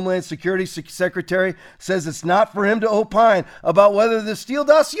 Biden's Homeland Security Secretary says it's not for him to opine about whether the Steele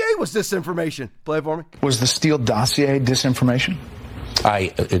dossier was disinformation. Play it for me. Was the Steele dossier disinformation?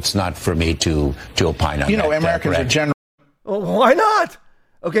 It's not for me to opine on that. You know, Americans are generally... Well, why not?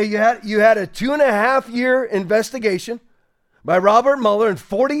 Okay, you had a 2.5-year investigation by Robert Mueller and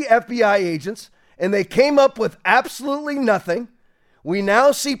 40 FBI agents, and they came up with absolutely nothing. We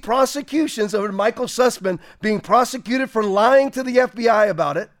now see prosecutions of Michael Sussman being prosecuted for lying to the FBI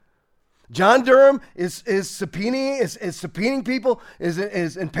about it. John Durham is subpoenaing people,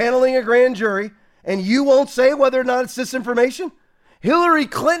 is impaneling a grand jury, and you won't say whether or not it's disinformation? Hillary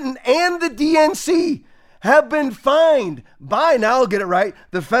Clinton and the DNC have been fined by, now I'll get it right,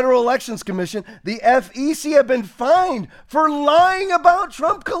 the Federal Elections Commission. The FEC have been fined for lying about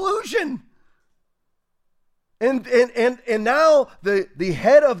Trump collusion. And now the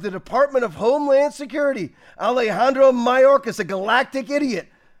head of the Department of Homeland Security, Alejandro Mayorkas, a galactic idiot,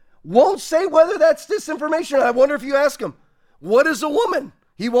 won't say whether that's disinformation. I wonder if you ask him, what is a woman?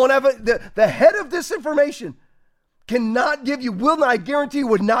 He won't have the head of disinformation will not, I guarantee you,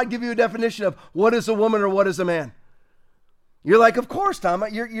 would not give you a definition of what is a woman or what is a man. You're like, of course, Tom,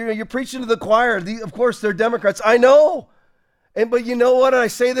 you're preaching to the choir. Of course, they're Democrats. I know. But you know what? I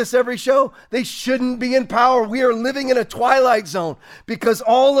say this every show. They shouldn't be in power. We are living in a twilight zone because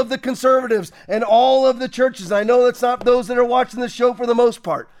all of the conservatives and all of the churches, I know that's not those that are watching the show for the most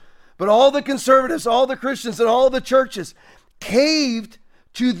part, but all the conservatives, all the Christians, and all the churches caved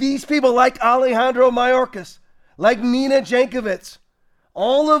to these people like Alejandro Mayorkas, like Nina Jankovic,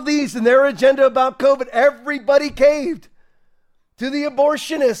 all of these and their agenda about COVID. Everybody caved to the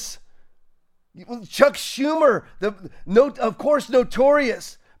abortionists. Chuck Schumer, of course,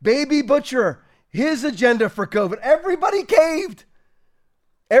 notorious baby butcher, his agenda for COVID. Everybody caved.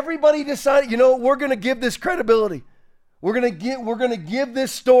 Everybody decided, we're going to give this credibility. We're going to give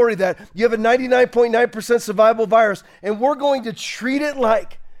this story that you have a 99.9% survival virus, and we're going to treat it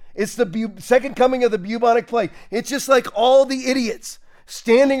like it's the second coming of the bubonic plague. It's just like all the idiots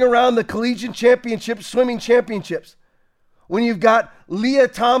standing around the collegiate championships, swimming championships. When you've got Leah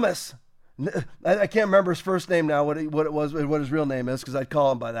Thomas, I can't remember his first name now, what his real name is, because I'd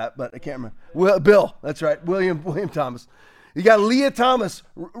call him by that, but I can't remember. Bill, that's right, William Thomas. You got Leah Thomas,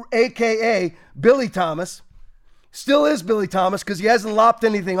 a.k.a. Billy Thomas. Still is Billy Thomas because he hasn't lopped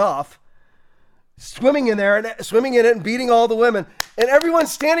anything off. Swimming in there and swimming in it and beating all the women. And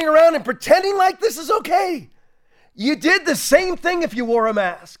everyone's standing around and pretending like this is okay. You did the same thing if you wore a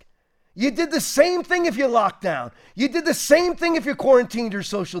mask. You did the same thing if you locked down. You did the same thing if you quarantined or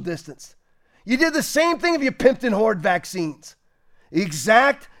social distanced. You did the same thing if you pimped and hoarded vaccines. The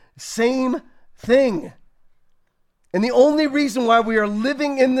exact same thing. And the only reason why we are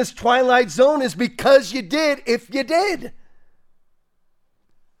living in this twilight zone is because you did, if you did.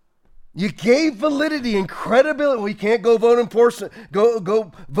 You gave validity and credibility. We can't go vote in person.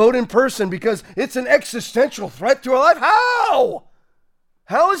 Go vote in person because it's an existential threat to our life. How?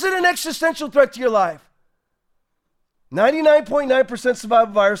 How is it an existential threat to your life? 99.9%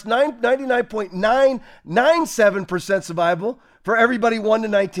 survival virus, 99.997% survival for everybody 1 to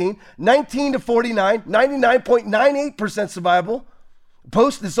 19, 19 to 49, 99.98% survival.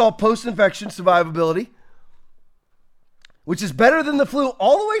 It's all post-infection survivability, which is better than the flu,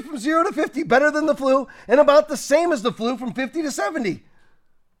 all the way from 0 to 50, better than the flu, and about the same as the flu from 50 to 70.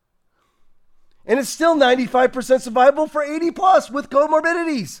 And it's still 95% survival for 80 plus with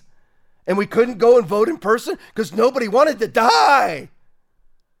comorbidities. And we couldn't go and vote in person because nobody wanted to die.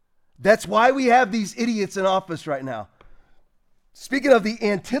 That's why we have these idiots in office right now. Speaking of the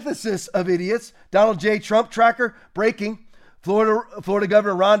antithesis of idiots, Donald J. Trump tracker breaking. Florida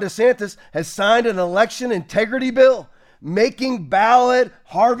Governor Ron DeSantis has signed an election integrity bill, making ballot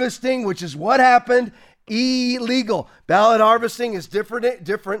harvesting, which is what happened, illegal. Ballot harvesting is different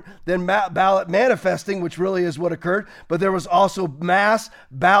than ballot manifesting, which really is what occurred. But there was also mass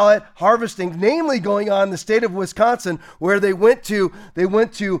ballot harvesting, namely going on in the state of Wisconsin, where they went to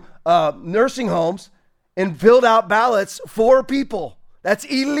nursing homes and filled out ballots for people. That's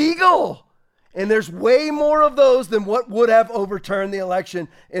illegal. And there's way more of those than what would have overturned the election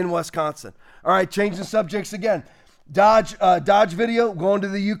in Wisconsin. All right, changing subjects again. Dodge video, going to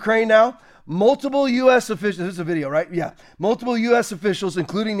the Ukraine now. Multiple U.S. officials, this is a video, right? Yeah. Multiple U.S. officials,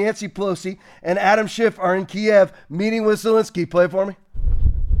 including Nancy Pelosi and Adam Schiff, are in Kiev meeting with Zelensky. Play it for me.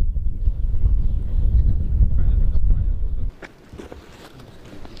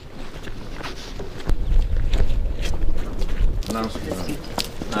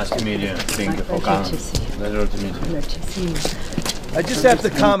 Nice to meet you. I just have to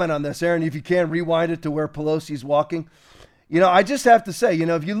comment on this, Aaron, if you can rewind it to where Pelosi's walking. I just have to say,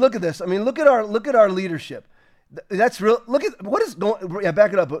 if you look at this, look at our leadership. That's real. Look at what is going. Yeah,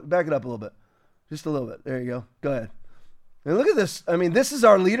 back it up a little bit, just a little bit. There you go. Go ahead. And look at this. This is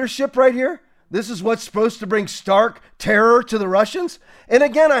our leadership right here. This is what's supposed to bring stark terror to the Russians. And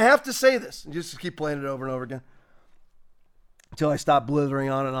again, I have to say this, and just keep playing it over and over again until I stop blithering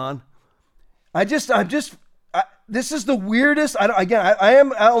on and on. This is the weirdest. I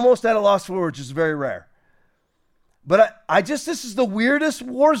am almost at a loss for words, which is very rare. But this is the weirdest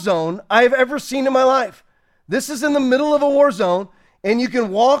war zone I've ever seen in my life. This is in the middle of a war zone, and you can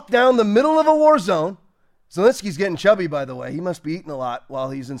walk down the middle of a war zone. Zelensky's getting chubby, by the way. He must be eating a lot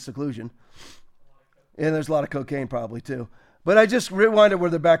while he's in seclusion. And there's a lot of cocaine probably too. But I just rewinded where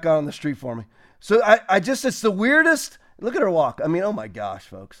they're back out on the street for me. So it's the weirdest. Look at her walk. Oh my gosh,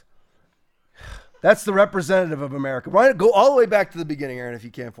 folks. That's the representative of America. Right, go all the way back to the beginning, Aaron, if you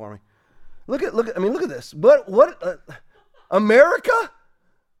can for me. Look at this. What America?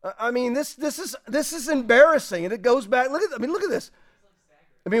 This is embarrassing, and it goes back. Look at this.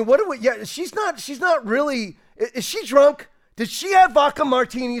 What do we? Yeah, she's not really. Is she drunk? Did she have vodka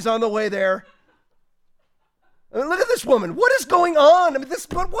martinis on the way there? I mean, look at this woman. What is going on? I mean,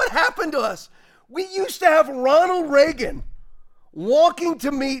 what happened to us? We used to have Ronald Reagan walking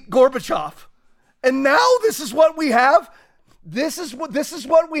to meet Gorbachev. And now this is what we have? This is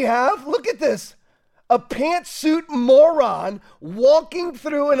what we have? Look at this. A pantsuit moron walking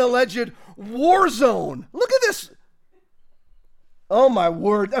through an alleged war zone. Look at this. Oh my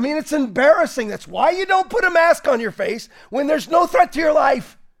word. I mean, it's embarrassing. That's why you don't put a mask on your face when there's no threat to your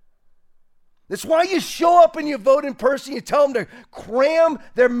life. That's why you show up and you vote in person. You tell them to cram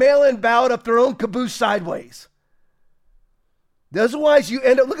their mail-in ballot up their own caboose sideways. Otherwise, you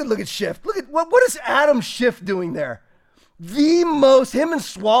end up, look at Schiff. Look at, what is Adam Schiff doing there? Him and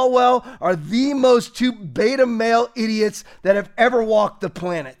Swalwell are the most two beta male idiots that have ever walked the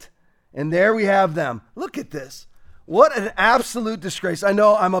planet. And there we have them. Look at this. What an absolute disgrace. I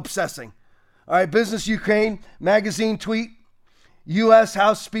know I'm obsessing. All right, Business Ukraine magazine tweet. U.S.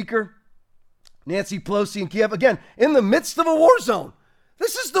 House Speaker Nancy Pelosi in Kiev, again, in the midst of a war zone.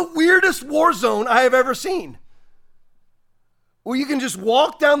 This is the weirdest war zone I have ever seen. Where you can just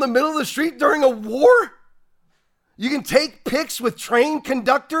walk down the middle of the street during a war. You can take pics with train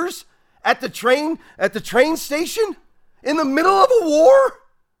conductors at the train station in the middle of a war.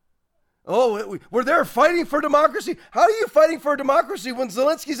 Oh, we're there fighting for democracy. How are you fighting for democracy when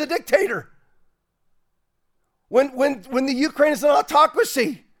Zelensky's a dictator? When the Ukraine is an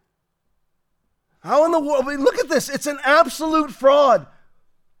autocracy? How in the world? I mean, look at this. It's an absolute fraud.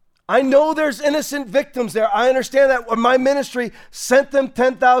 I know there's innocent victims there. I understand that. My ministry sent them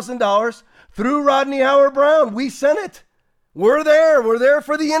 $10,000 through Rodney Howard Brown. We sent it. We're there. We're there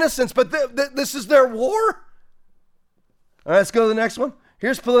for the innocents. But this is their war? All right, let's go to the next one.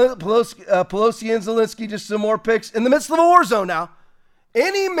 Here's Pelosi and Zelensky, just some more pics. In the midst of a war zone now.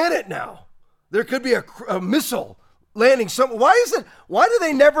 Any minute now, there could be a missile landing somewhere. Why do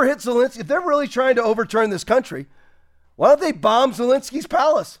they never hit Zelensky? If they're really trying to overturn this country, why don't they bomb Zelensky's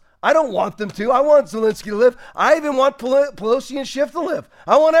palace? I don't want them to. I want Zelensky to live. I even want Pelosi and Schiff to live.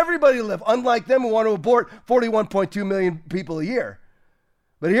 I want everybody to live, unlike them who want to abort 41.2 million people a year.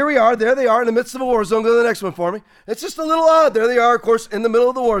 But here we are. There they are in the midst of a war zone. Go to the next one for me. It's just a little odd. There they are, of course, in the middle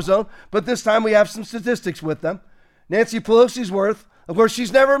of the war zone. But this time we have some statistics with them. Nancy Pelosi's worth, of course,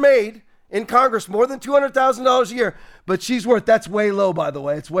 she's never made in Congress more than $200,000 a year. But she's worth, that's way low, by the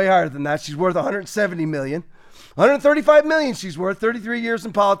way. It's way higher than that. She's worth $170 million. $135 million she's worth. 33 years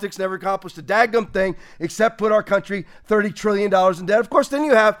in politics, never accomplished a daggum thing except put our country $30 trillion in debt. Of course, then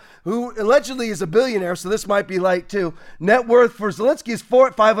you have who allegedly is a billionaire, so this might be light too. Net worth for Zelensky is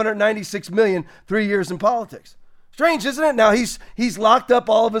 $596 million, 3 years in politics. Strange, isn't it? Now he's locked up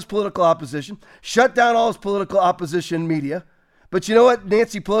all of his political opposition, shut down all his political opposition media. But you know what?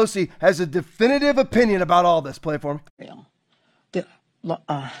 Nancy Pelosi has a definitive opinion about all this. Play it for me.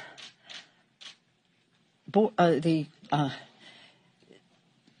 What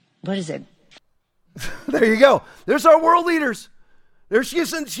is it? There you go. There's our world leaders. There she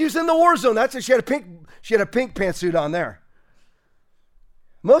is. She was in the war zone. That's it. She had a pink pantsuit on there.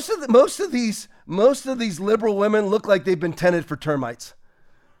 Most of these liberal women look like they've been tented for termites.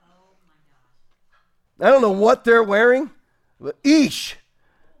 I don't know what they're wearing. But eesh.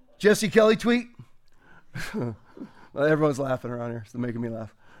 Jesse Kelly tweet. Well, everyone's laughing around here. It's making me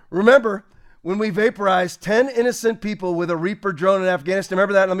laugh. Remember when we vaporized 10 innocent people with a Reaper drone in Afghanistan?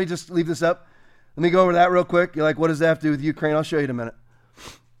 Remember that? Let me just leave this up. Let me go over that real quick. You're like, what does that have to do with Ukraine? I'll show you in a minute.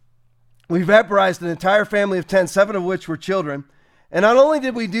 We vaporized an entire family of 10, 7 of which were children. And not only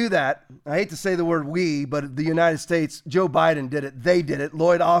did we do that, I hate to say the word we, but the United States, Joe Biden did it. They did it.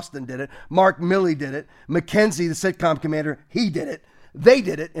 Lloyd Austin did it. Mark Milley did it. McKenzie, the sitcom commander, he did it. They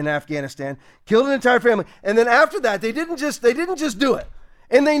did it in Afghanistan. Killed an entire family. And then after that, they didn't just do it.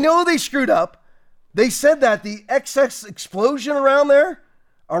 And they know they screwed up. They said that the excess explosion around there,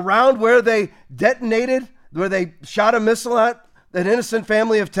 around where they detonated, where they shot a missile at that innocent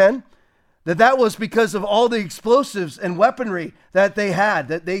family of 10, that was because of all the explosives and weaponry that they had,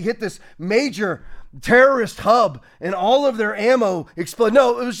 that they hit this major terrorist hub and all of their ammo exploded.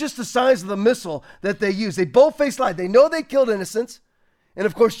 No, it was just the size of the missile that they used. They both-faced lied. They know they killed innocents. And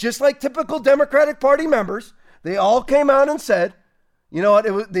of course, just like typical Democratic Party members, they all came out and said, you know what,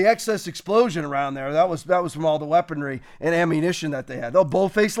 it was the excess explosion around there. That was from all the weaponry and ammunition that they had. They'll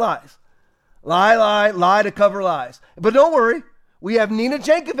both-faced lies. Lie to cover lies. But don't worry. We have Nina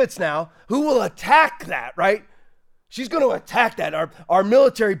Jankovic now who will attack that, right? She's going to attack that. Our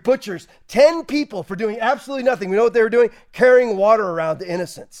military butchers 10 people for doing absolutely nothing. We know what they were doing? Carrying water around to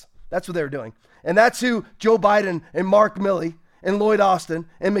innocents. That's what they were doing. And that's who Joe Biden and Mark Milley and Lloyd Austin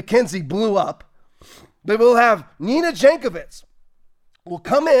and McKenzie blew up. But we'll have Nina Jankowicz will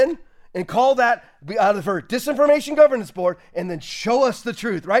come in and call that out of her Disinformation Governance Board and then show us the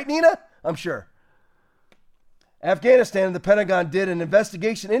truth. Right, Nina? I'm sure. Afghanistan, the Pentagon did an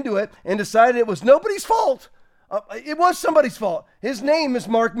investigation into it and decided it was nobody's fault. It was somebody's fault. His name is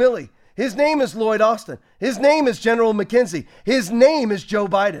Mark Milley. His name is Lloyd Austin. His name is General McKenzie. His name is Joe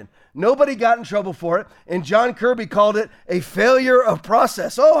Biden. Nobody got in trouble for it, and John Kirby called it a failure of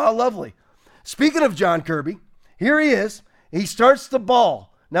process. Oh, how lovely. Speaking of John Kirby, here he is. He starts the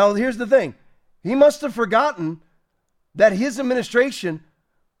ball. Now, here's the thing. He must have forgotten that his administration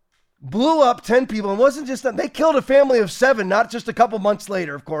blew up 10 people, and wasn't just that. They killed a family of 7, not just a couple months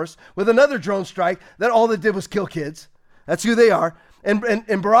later, of course, with another drone strike that all they did was kill kids. That's who they are. And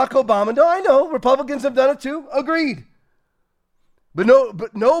Barack Obama, no, I know, Republicans have done it too, agreed. But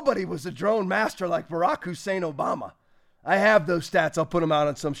nobody was a drone master like Barack Hussein Obama. I have those stats. I'll put them out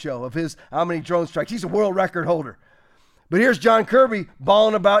on some show of how many drone strikes. He's a world record holder. But here's John Kirby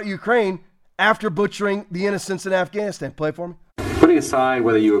bawling about Ukraine after butchering the innocents in Afghanistan. Play for me. Putting aside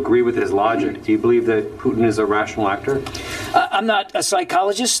whether you agree with his logic, do you believe that Putin is a rational actor? I'm not a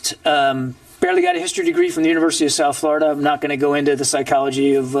psychologist. Barely got a history degree from the University of South Florida. I'm not going to go into the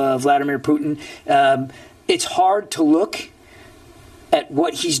psychology of Vladimir Putin. It's hard to look at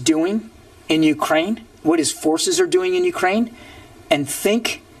what he's doing in Ukraine, what his forces are doing in Ukraine, and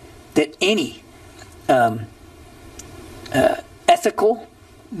think that any ethical,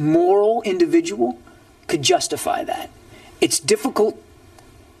 moral individual could justify that. It's difficult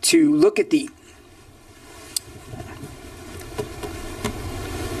to look at the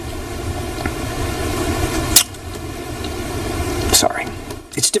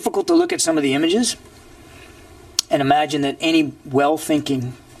It's difficult to look at some of the images and imagine that any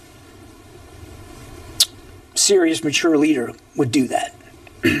well-thinking, serious, mature leader would do that.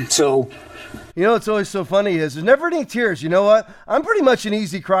 So, you know, what's always so funny is there's never any tears. You know what? I'm pretty much an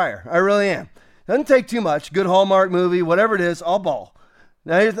easy crier. I really am. Doesn't take too much. Good Hallmark movie, whatever it is, I'll bawl.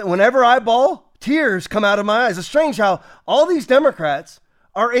 Now, whenever I bawl, tears come out of my eyes. It's strange how all these Democrats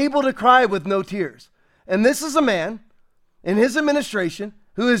are able to cry with no tears. And this is a man in his administration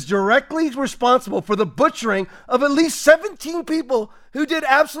who is directly responsible for the butchering of at least 17 people who did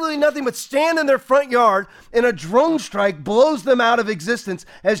absolutely nothing but stand in their front yard, and a drone strike blows them out of existence,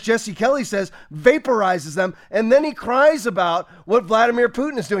 as Jesse Kelly says, vaporizes them, and then he cries about what Vladimir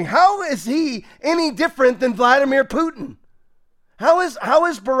Putin is doing. How is he any different than Vladimir Putin? How is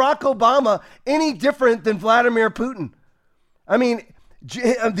Barack Obama any different than Vladimir Putin? I mean,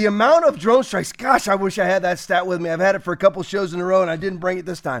 the amount of drone strikes, gosh, I wish I had that stat with me. I've had it for a couple shows in a row and I didn't bring it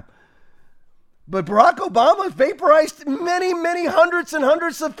this time. But Barack Obama vaporized many, many hundreds and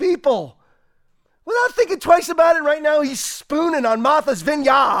hundreds of people. Without thinking twice about it, right now he's spooning on Martha's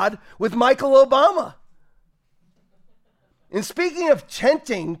Vineyard with Michael Obama. And speaking of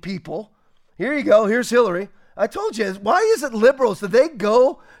tenting people, here you go, here's Hillary. I told you, why is it liberals? Did they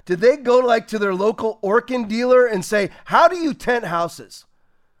go like to their local orkin dealer and say, how do you tent houses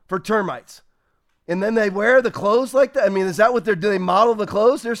for termites? And then they wear the clothes like that? I mean, is that what they're doing? They model the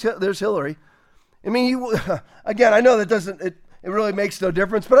clothes? There's Hillary. I mean, again, I know that it really makes no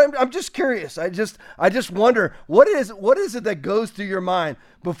difference, but I'm just curious. I just wonder, what is it that goes through your mind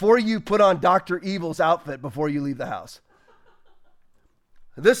before you put on Dr. Evil's outfit before you leave the house?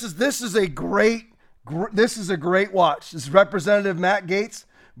 This is a great watch. This is Representative Matt Gaetz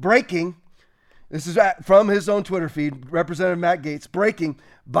breaking. This is from his own Twitter feed. Representative Matt Gaetz breaking.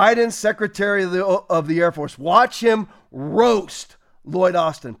 Biden's Secretary of the Air Force. Watch him roast Lloyd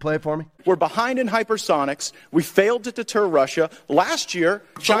Austin. Play it for me. We're behind in hypersonics. We failed to deter Russia. Last year,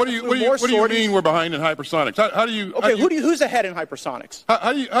 so what do you mean we're behind in hypersonics? Who's ahead in hypersonics?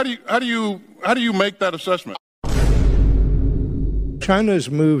 How do you make that assessment? China's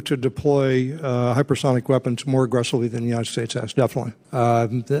moved to deploy hypersonic weapons more aggressively than the United States has, definitely.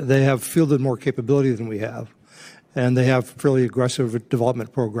 They have fielded more capability than we have, and they have fairly aggressive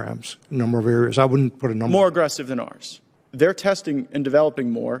development programs in a number of areas. I wouldn't put a number. More aggressive than ours. They're testing and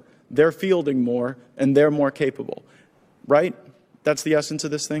developing more, they're fielding more, and they're more capable, right? That's the essence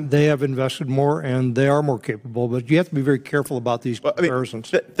of this thing? They have invested more, and they are more capable, but you have to be very careful about these comparisons.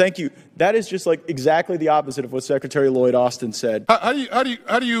 Thank you. That is just like exactly the opposite of what Secretary Lloyd Austin said. How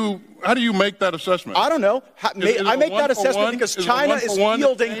do you make that assessment? I don't know. I make that assessment because China is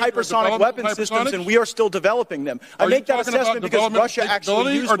fielding hypersonic weapon systems, and we are still developing them. I make that assessment because Russia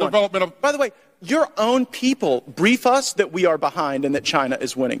actually used one. By the way, your own people brief us that we are behind and that China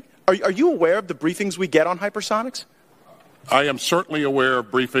is winning. Are you aware of the briefings we get on hypersonics? I am certainly aware of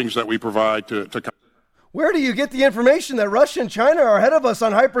briefings that we provide to Where do you get the information that Russia and China are ahead of us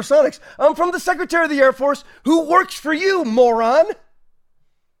on hypersonics? I'm from the Secretary of the Air Force who works for you, moron.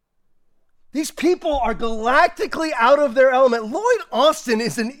 These people are galactically out of their element. Lloyd Austin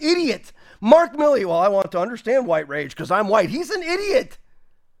is an idiot. Mark Milley, well, I want to understand white rage because I'm white. He's an idiot.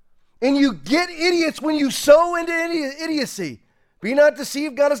 And you get idiots when you sow into idiocy. Be not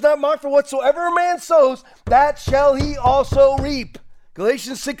deceived, God is not mocked, for whatsoever a man sows, that shall he also reap.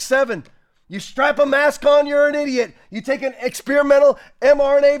 Galatians 6:7. You strap a mask on, you're an idiot. You take an experimental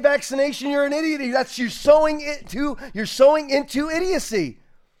mRNA vaccination, you're an idiot. That's you're sowing into idiocy.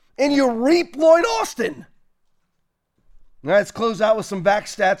 And you reap Lloyd Austin. All right, let's close out with some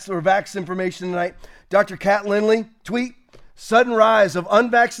vax stats or vax information tonight. Dr. Kat Lindley, tweet, sudden rise of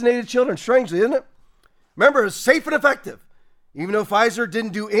unvaccinated children. Strangely, isn't it? Remember, it's safe and effective. Even though Pfizer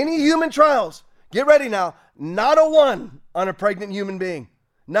didn't do any human trials. Get ready now. Not a one on a pregnant human being.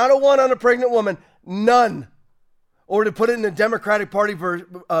 Not a one on a pregnant woman. None. Or to put it in the Democratic Party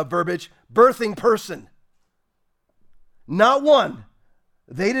verbiage, birthing person. Not one.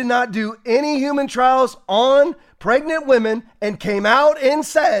 They did not do any human trials on pregnant women and came out and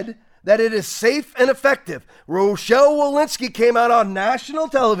said that it is safe and effective. Rochelle Walensky came out on national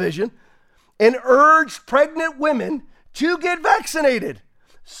television and urged pregnant women to get vaccinated.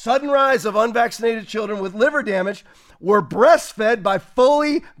 Sudden rise of unvaccinated children with liver damage were breastfed by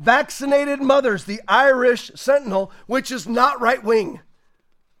fully vaccinated mothers, the Irish Sentinel, which is not right wing.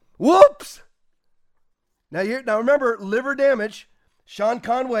 Whoops. Now remember, liver damage, Sean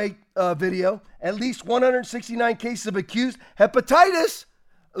Conway video, at least 169 cases of acute hepatitis,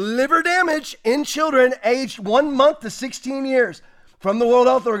 liver damage in children aged 1 month to 16 years. From the World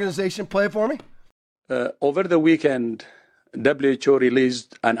Health Organization, play it for me. Over the weekend, WHO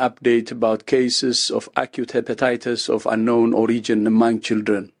released an update about cases of acute hepatitis of unknown origin among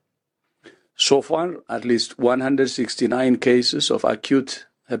children. So far, at least 169 cases of acute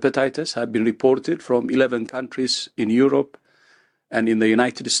hepatitis have been reported from 11 countries in Europe and in the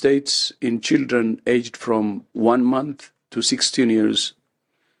United States in children aged from 1 month to 16 years.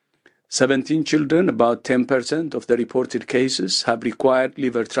 17 children, about 10% of the reported cases, have required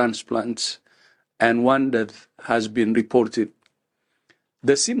liver transplants, and 1 death has been reported.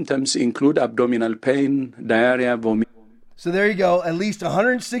 The symptoms include abdominal pain, diarrhea, vomiting. So there you go. At least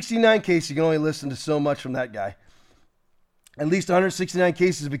 169 cases. You can only listen to so much from that guy. At least 169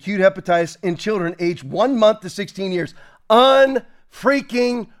 cases of acute hepatitis in children aged 1 month to 16 years.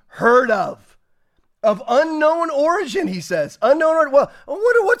 Unfreaking heard of. Of unknown origin, he says. Unknown origin. Well, I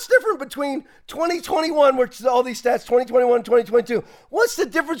wonder what's different between 2021, which is all these stats, 2021 and 2022. What's the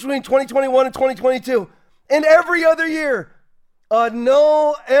difference between 2021 and 2022? And every other year,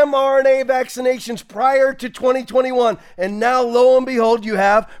 no mRNA vaccinations prior to 2021. And now, lo and behold, you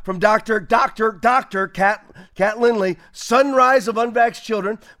have from Dr. Kat Lindley, sudden rise of unvaxxed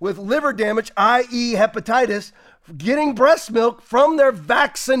children with liver damage, i.e. hepatitis, getting breast milk from their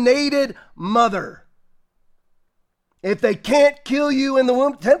vaccinated mother. If they can't kill you in the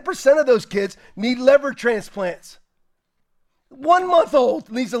womb, 10% of those kids need liver transplants. 1 month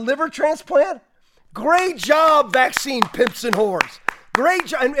old needs a liver transplant. Great job, vaccine pimps and whores. Great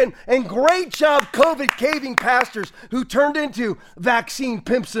job, and great job, COVID caving pastors who turned into vaccine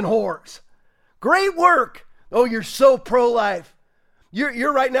pimps and whores. Great work. Oh, you're so pro-life.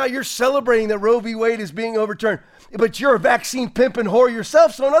 You're right now, you're celebrating that Roe v. Wade is being overturned, but you're a vaccine pimp and whore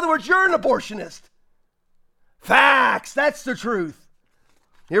yourself. So in other words, you're an abortionist. Facts. That's the truth.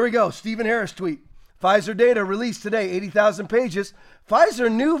 Here we go. Stephen Harris tweet. Pfizer data released today, 80,000 pages.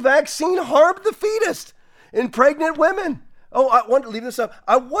 Pfizer new vaccine harmed the fetus in pregnant women. Oh, I want to leave this up.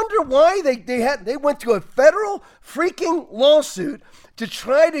 I wonder why they went to a federal freaking lawsuit to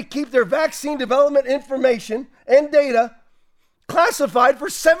try to keep their vaccine development information and data classified for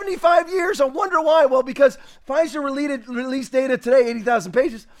 75 years. I wonder why. Well, because Pfizer released data today, 80,000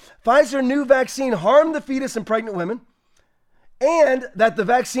 pages. Pfizer new vaccine harmed the fetus in pregnant women, and that the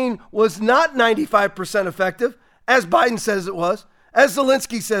vaccine was not 95% effective, as Biden says it was, as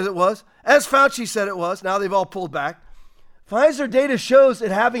Zelensky says it was, as Fauci said it was. Now they've all pulled back. Pfizer data shows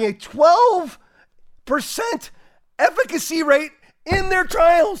it having a 12% efficacy rate in their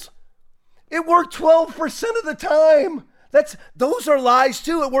trials. It worked 12% of the time. Those are lies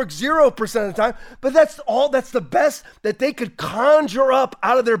too. It works 0% of the time, but that's the best that they could conjure up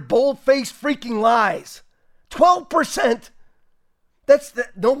out of their bold-faced freaking lies. 12%.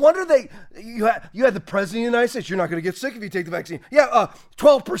 No wonder you had the president of the United States. You're not going to get sick if you take the vaccine. Yeah,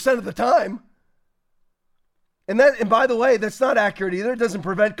 12% of the time. And by the way, that's not accurate either. It doesn't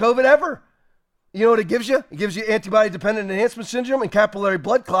prevent COVID ever. You know what it gives you? It gives you antibody-dependent enhancement syndrome and capillary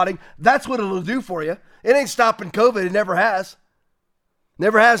blood clotting. That's what it'll do for you. It ain't stopping COVID. It never has.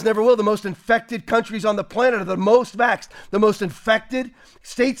 Never has, never will. The most infected countries on the planet are the most vaxxed. The most infected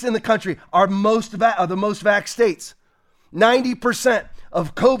states in the country are the most vaxxed states. 90%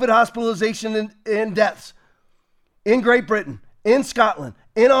 of COVID hospitalization and deaths in Great Britain, in Scotland,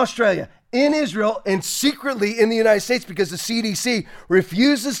 in Australia, in Israel, and secretly in the United States because the CDC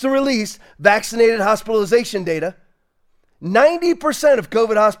refuses to release vaccinated hospitalization data. 90% of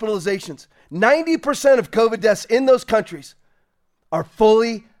COVID hospitalizations, 90% of COVID deaths in those countries are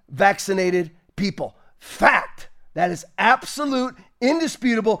fully vaccinated people. Fact. That is absolute,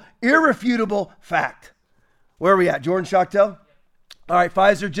 indisputable, irrefutable fact. Where are we at? Jordan Schachtel? All right,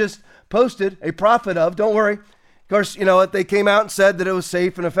 Pfizer just posted a profit of, don't worry. Of course, you know what? They came out and said that it was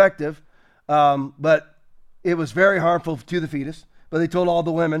safe and effective. But it was very harmful to the fetus. But they told all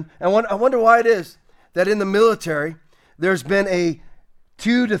the women. And I wonder why it is that in the military, there's been a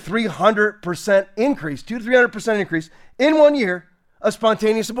 200 to 300% increase, 200 to 300% increase in 1 year of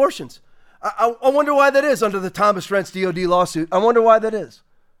spontaneous abortions. I wonder why that is under the Thomas Rentz DOD lawsuit. I wonder why that is.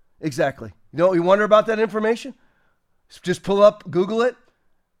 Exactly. You know what we wonder about that information? Just pull up, Google it.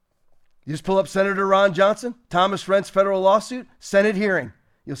 You just pull up Senator Ron Johnson, Thomas Rentz federal lawsuit, Senate hearing.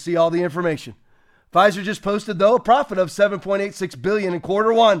 You'll see all the information. Pfizer just posted, though, a profit of $7.86 billion in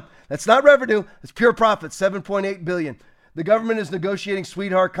quarter one. That's not revenue. It's pure profit, $7.8 billion. The government is negotiating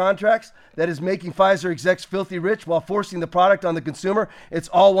sweetheart contracts that is making Pfizer execs filthy rich while forcing the product on the consumer. It's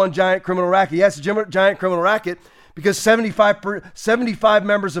all one giant criminal racket. Yes, a giant criminal racket because 75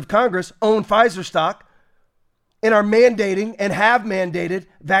 members of Congress own Pfizer stock and are mandating and have mandated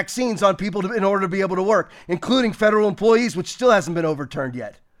vaccines on people in order to be able to work, including federal employees, which still hasn't been overturned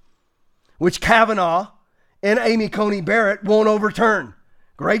yet, which Kavanaugh and Amy Coney Barrett won't overturn.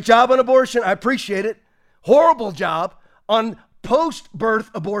 Great job on abortion. I appreciate it. Horrible job on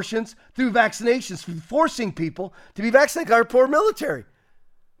post-birth abortions through vaccinations, forcing people to be vaccinated. Our poor military.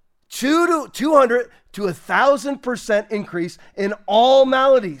 200 to 1,000% increase in all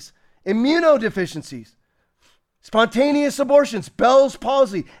maladies, immunodeficiencies, spontaneous abortions, Bell's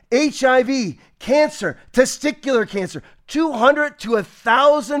palsy, HIV, cancer, testicular cancer, 200 to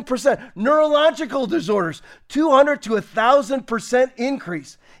 1,000%, neurological disorders, 200 to 1,000%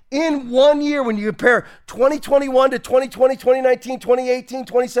 increase in 1 year when you compare 2021 to 2020, 2019, 2018,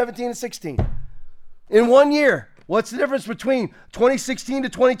 2017, and 16. In 1 year. What's the difference between 2016 to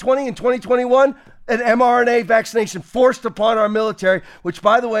 2020 and 2021? An mRNA vaccination forced upon our military, which,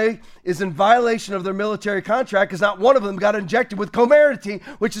 by the way, is in violation of their military contract because not one of them got injected with Comirnaty,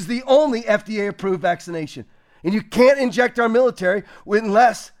 which is the only FDA-approved vaccination. And you can't inject our military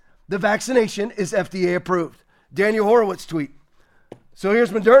unless the vaccination is FDA-approved. Daniel Horowitz tweet. So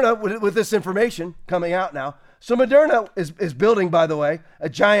here's Moderna with this information coming out now. So Moderna is building, by the way, a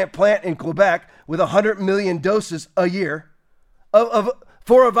giant plant in Quebec with 100 million doses a year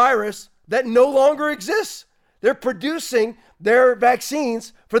for a virus that no longer exists. They're producing their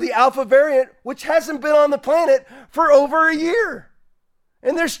vaccines for the Alpha variant, which hasn't been on the planet for over a year.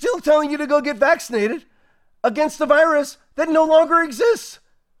 And they're still telling you to go get vaccinated against a virus that no longer exists.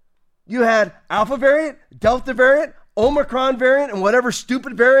 You had Alpha variant, Delta variant, Omicron variant, and whatever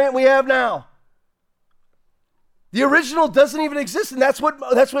stupid variant we have now. The original doesn't even exist, and that's what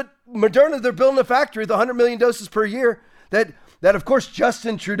Moderna, they're building a factory, the 100 million doses per year, that of course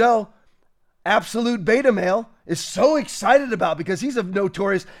Justin Trudeau, absolute beta male, is so excited about because he's a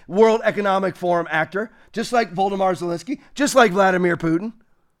notorious World Economic Forum actor, just like Volodymyr Zelensky, just like Vladimir Putin.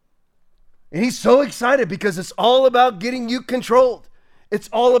 And he's so excited because it's all about getting you controlled. It's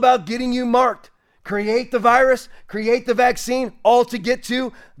all about getting you marked. Create the virus, create the vaccine, all to get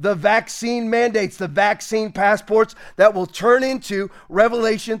to the vaccine mandates, the vaccine passports that will turn into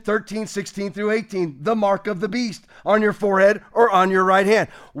Revelation 13, 16 through 18, the mark of the beast on your forehead or on your right hand.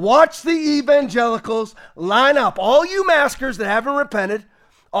 Watch the evangelicals line up, all you maskers that haven't repented,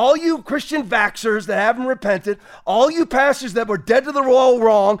 all you Christian vaxxers that haven't repented, all you pastors that were dead to the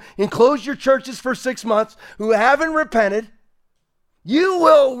wrong and closed your churches for 6 months who haven't repented. You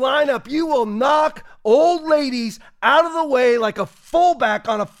will line up, you will knock old ladies out of the way like a fullback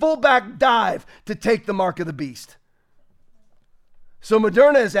on a fullback dive to take the mark of the beast. So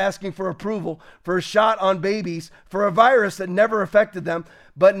Moderna is asking for approval for a shot on babies for a virus that never affected them,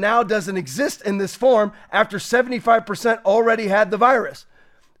 but now doesn't exist in this form after 75% already had the virus.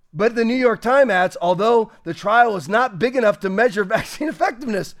 But the New York Times adds, although the trial was not big enough to measure vaccine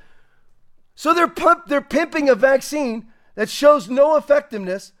effectiveness. So they're pimping a vaccine that shows no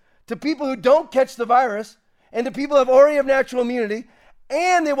effectiveness to people who don't catch the virus and to people who already have natural immunity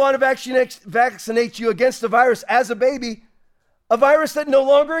And they want to vaccinate you against a virus as a baby, a virus that no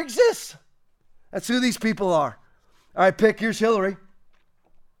longer exists. That's who these people are. All right, pick. Here's Hillary.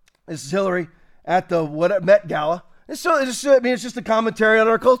 This is Hillary at the Met Gala. It's just a commentary on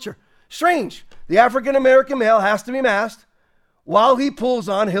our culture. Strange. The African-American male has to be masked while he pulls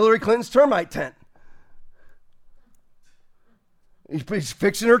on Hillary Clinton's termite tent. He's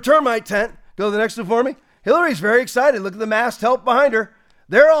fixing her termite tent. Go to the next one for me. Hillary's very excited. Look at the masked help behind her.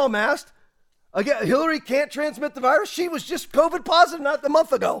 They're all masked. Again, Hillary can't transmit the virus. She was just COVID positive not a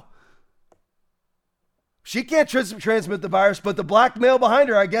month ago. She can't transmit the virus, but the black male behind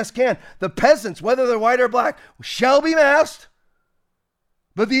her, I guess, can. The peasants, whether they're white or black, shall be masked,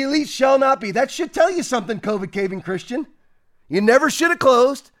 but the elite shall not be. That should tell you something, COVID caving Christian. You never should have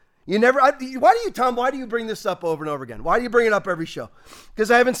closed. Why do you bring this up over and over again? Why do you bring it up every show? Because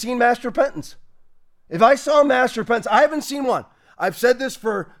I haven't seen mass repentance. If I saw mass repentance, I haven't seen one. I've said this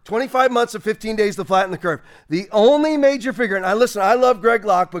for 25 months of 15 days to flatten the curve. The only major figure, and I love Greg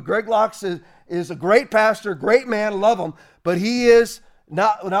Locke, but Greg Locke is a great pastor, great man, love him, but he is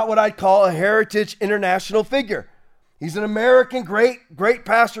not what I'd call a heritage international figure. He's an American, great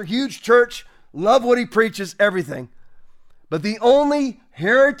pastor, huge church, love what he preaches, everything. But the only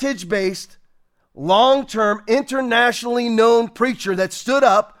heritage-based, long-term, internationally known preacher that stood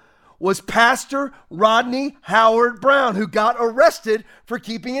up was Pastor Rodney Howard-Browne, who got arrested for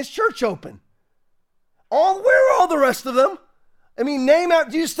keeping his church open. Where are all the rest of them? I mean,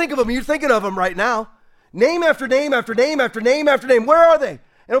 you just think of them. You're thinking of them right now. Name after name after name after name after name. Where are they?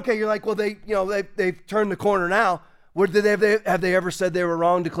 And okay, you're like, well, they've turned the corner now. Have they ever said they were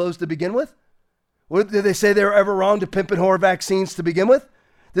wrong to close to begin with? Did they say they were ever wrong to pimp and whore vaccines to begin with?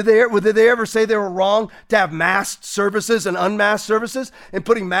 Did they ever say they were wrong to have masked services and unmasked services and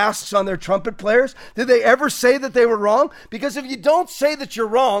putting masks on their trumpet players? Did they ever say that they were wrong? Because if you don't say that you're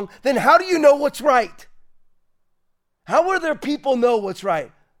wrong, then how do you know what's right? How will their people know what's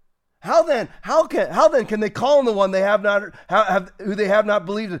right? How then can they call on the one they have not who they have not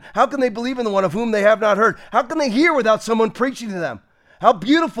believed in? How can they believe in the one of whom they have not heard? How can they hear without someone preaching to them? How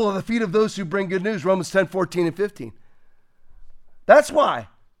beautiful are the feet of those who bring good news, Romans 10:14 and 15. That's why.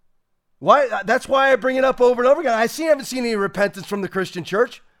 That's why I bring it up over and over again. I haven't seen any repentance from the Christian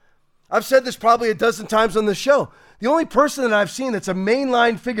church. I've said this probably a dozen times on the show. The only person that I've seen that's a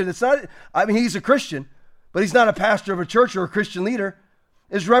mainline figure he's a Christian, but he's not a pastor of a church or a Christian leader,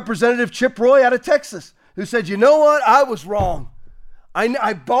 is Representative Chip Roy out of Texas, who said, you know what? I was wrong.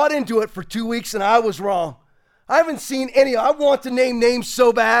 I bought into it for 2 weeks and I was wrong. I haven't seen any. I want to name names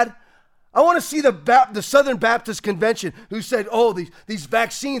so bad. I want to see the Southern Baptist Convention who said, oh, these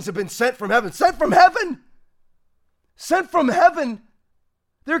vaccines have been sent from heaven. Sent from heaven? Sent from heaven?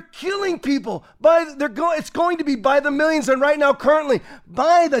 They're killing people. It's going to be by the millions, and right now, currently,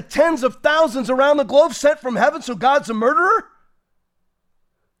 by the tens of thousands around the globe, sent from heaven, so God's a murderer?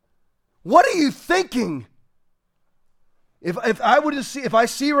 What are you thinking? If I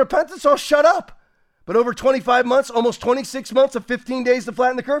see repentance, I'll shut up. But over 25 months, almost 26 months of 15 days to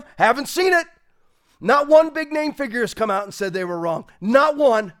flatten the curve, haven't seen it. Not one big name figure has come out and said they were wrong. Not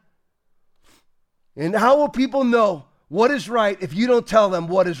one. And how will people know what is right if you don't tell them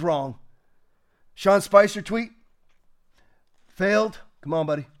what is wrong? Sean Spicer tweet. Failed. Come on,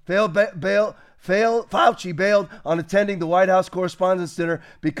 buddy. Fauci bailed on attending the White House Correspondents' Dinner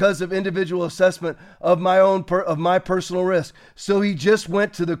because of individual assessment of my personal risk. So he just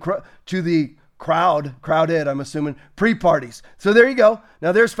went to the crowded, I'm assuming, pre-parties. So there you go.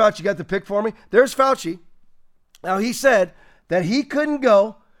 Now there's Fauci. You got the pic for me? There's Fauci. Now he said that he couldn't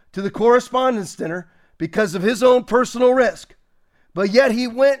go to the Correspondents' Dinner because of his own personal risk. But yet he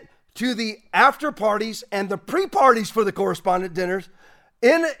went to the after parties and the pre-parties for the correspondent dinners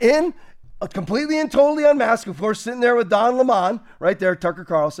in completely and totally unmasked, of course, sitting there with Don Lemon, right there, Tucker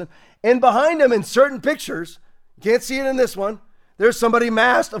Carlson. And behind him in certain pictures, you can't see it in this one, there's somebody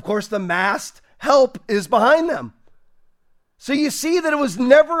masked. Of course, the masked help is behind them. So you see that it was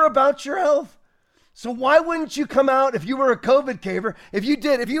never about your health. So why wouldn't you come out if you were a COVID caver? If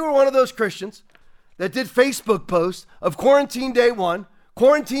you were one of those Christians that did Facebook posts of quarantine day 1,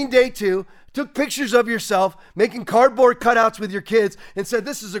 quarantine day 2, took pictures of yourself making cardboard cutouts with your kids and said,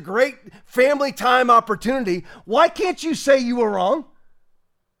 this is a great family time opportunity. Why can't you say you were wrong?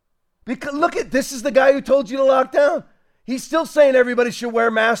 Because this is the guy who told you to lock down. He's still saying everybody should wear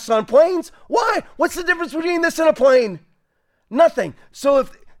masks on planes. Why? What's the difference between this and a plane? Nothing. So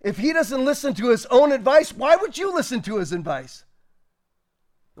if he doesn't listen to his own advice, why would you listen to his advice?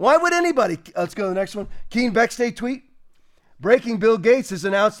 Why would anybody? Let's go to the next one. Keen Beckstay tweet. Breaking Bill Gates has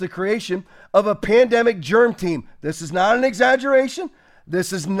announced the creation of a pandemic germ team. This is not an exaggeration.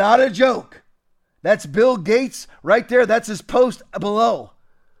 This is not a joke. That's Bill Gates right there. That's his post below.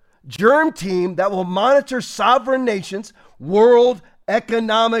 Germ team that will monitor sovereign nations, World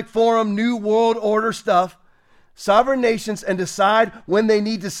Economic Forum, New World Order stuff, sovereign nations, and decide when they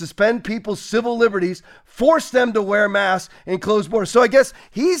need to suspend people's civil liberties, force them to wear masks, and close borders. So I guess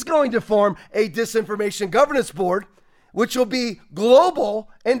he's going to form a disinformation governance board, which will be global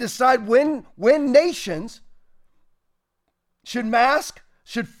and decide when nations should mask,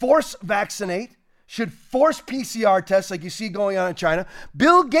 should force vaccinate, should force PCR tests like you see going on in China.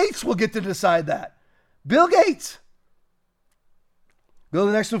 Bill Gates will get to decide that. Bill Gates. Go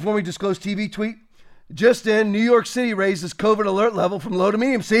to the next one for me. Disclose TV tweet. Just in, New York City raises COVID alert level from low to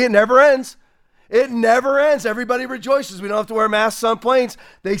medium. See, it never ends. It never ends. Everybody rejoices. We don't have to wear masks on planes.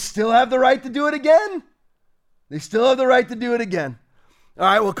 They still have the right to do it again. They still have the right to do it again. All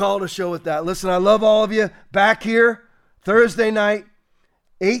right, we'll call it a show with that. Listen, I love all of you. Back here Thursday night,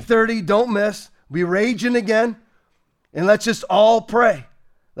 8:30. Don't miss. Be raging again. And let's just all pray.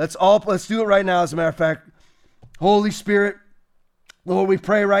 Let's do it right now, as a matter of fact. Holy Spirit, Lord, we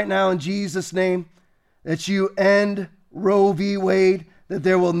pray right now in Jesus' name that you end Roe v. Wade, that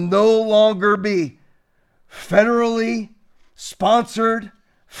there will no longer be federally sponsored,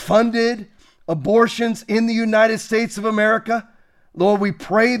 funded abortions in the United States of America. Lord, we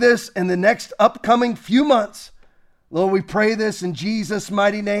pray this in the next upcoming few months. Lord, we pray this in Jesus'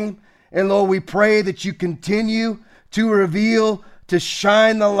 mighty name. And Lord, we pray that you continue to reveal, to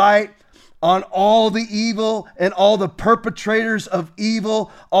shine the light on all the evil and all the perpetrators of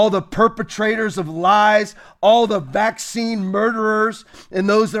evil, all the perpetrators of lies, all the vaccine murderers and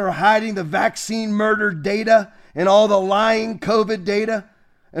those that are hiding the vaccine murder data and all the lying COVID data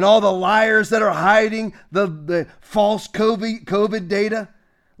and all the liars that are hiding the false COVID data.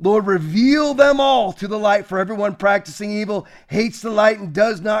 Lord, reveal them all to the light, for everyone practicing evil hates the light and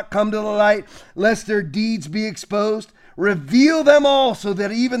does not come to the light, lest their deeds be exposed. Reveal them all so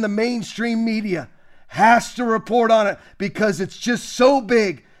that even the mainstream media has to report on it, because it's just so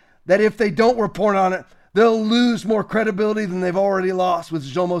big that if they don't report on it, they'll lose more credibility than they've already lost, which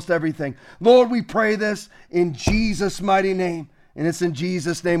is almost everything. Lord, we pray this in Jesus' mighty name. And it's in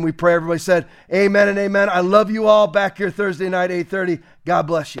Jesus' name we pray. Everybody said amen and amen. I love you all. Back here Thursday night, 8:30. God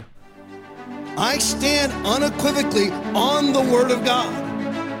bless you. I stand unequivocally on the Word of God.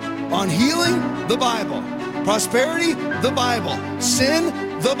 On healing, the Bible. Prosperity, the Bible. Sin,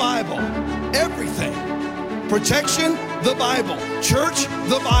 the Bible. Everything. Protection, the Bible. Church,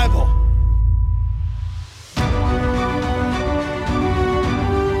 the Bible.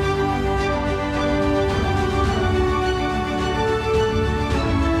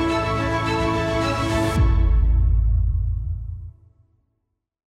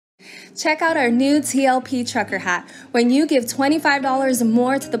 Check out our new TLP trucker hat. When you give $25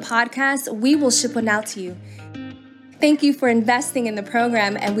 more to the podcast, we will ship one out to you. Thank you for investing in the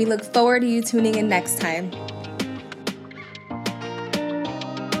program, and we look forward to you tuning in next time.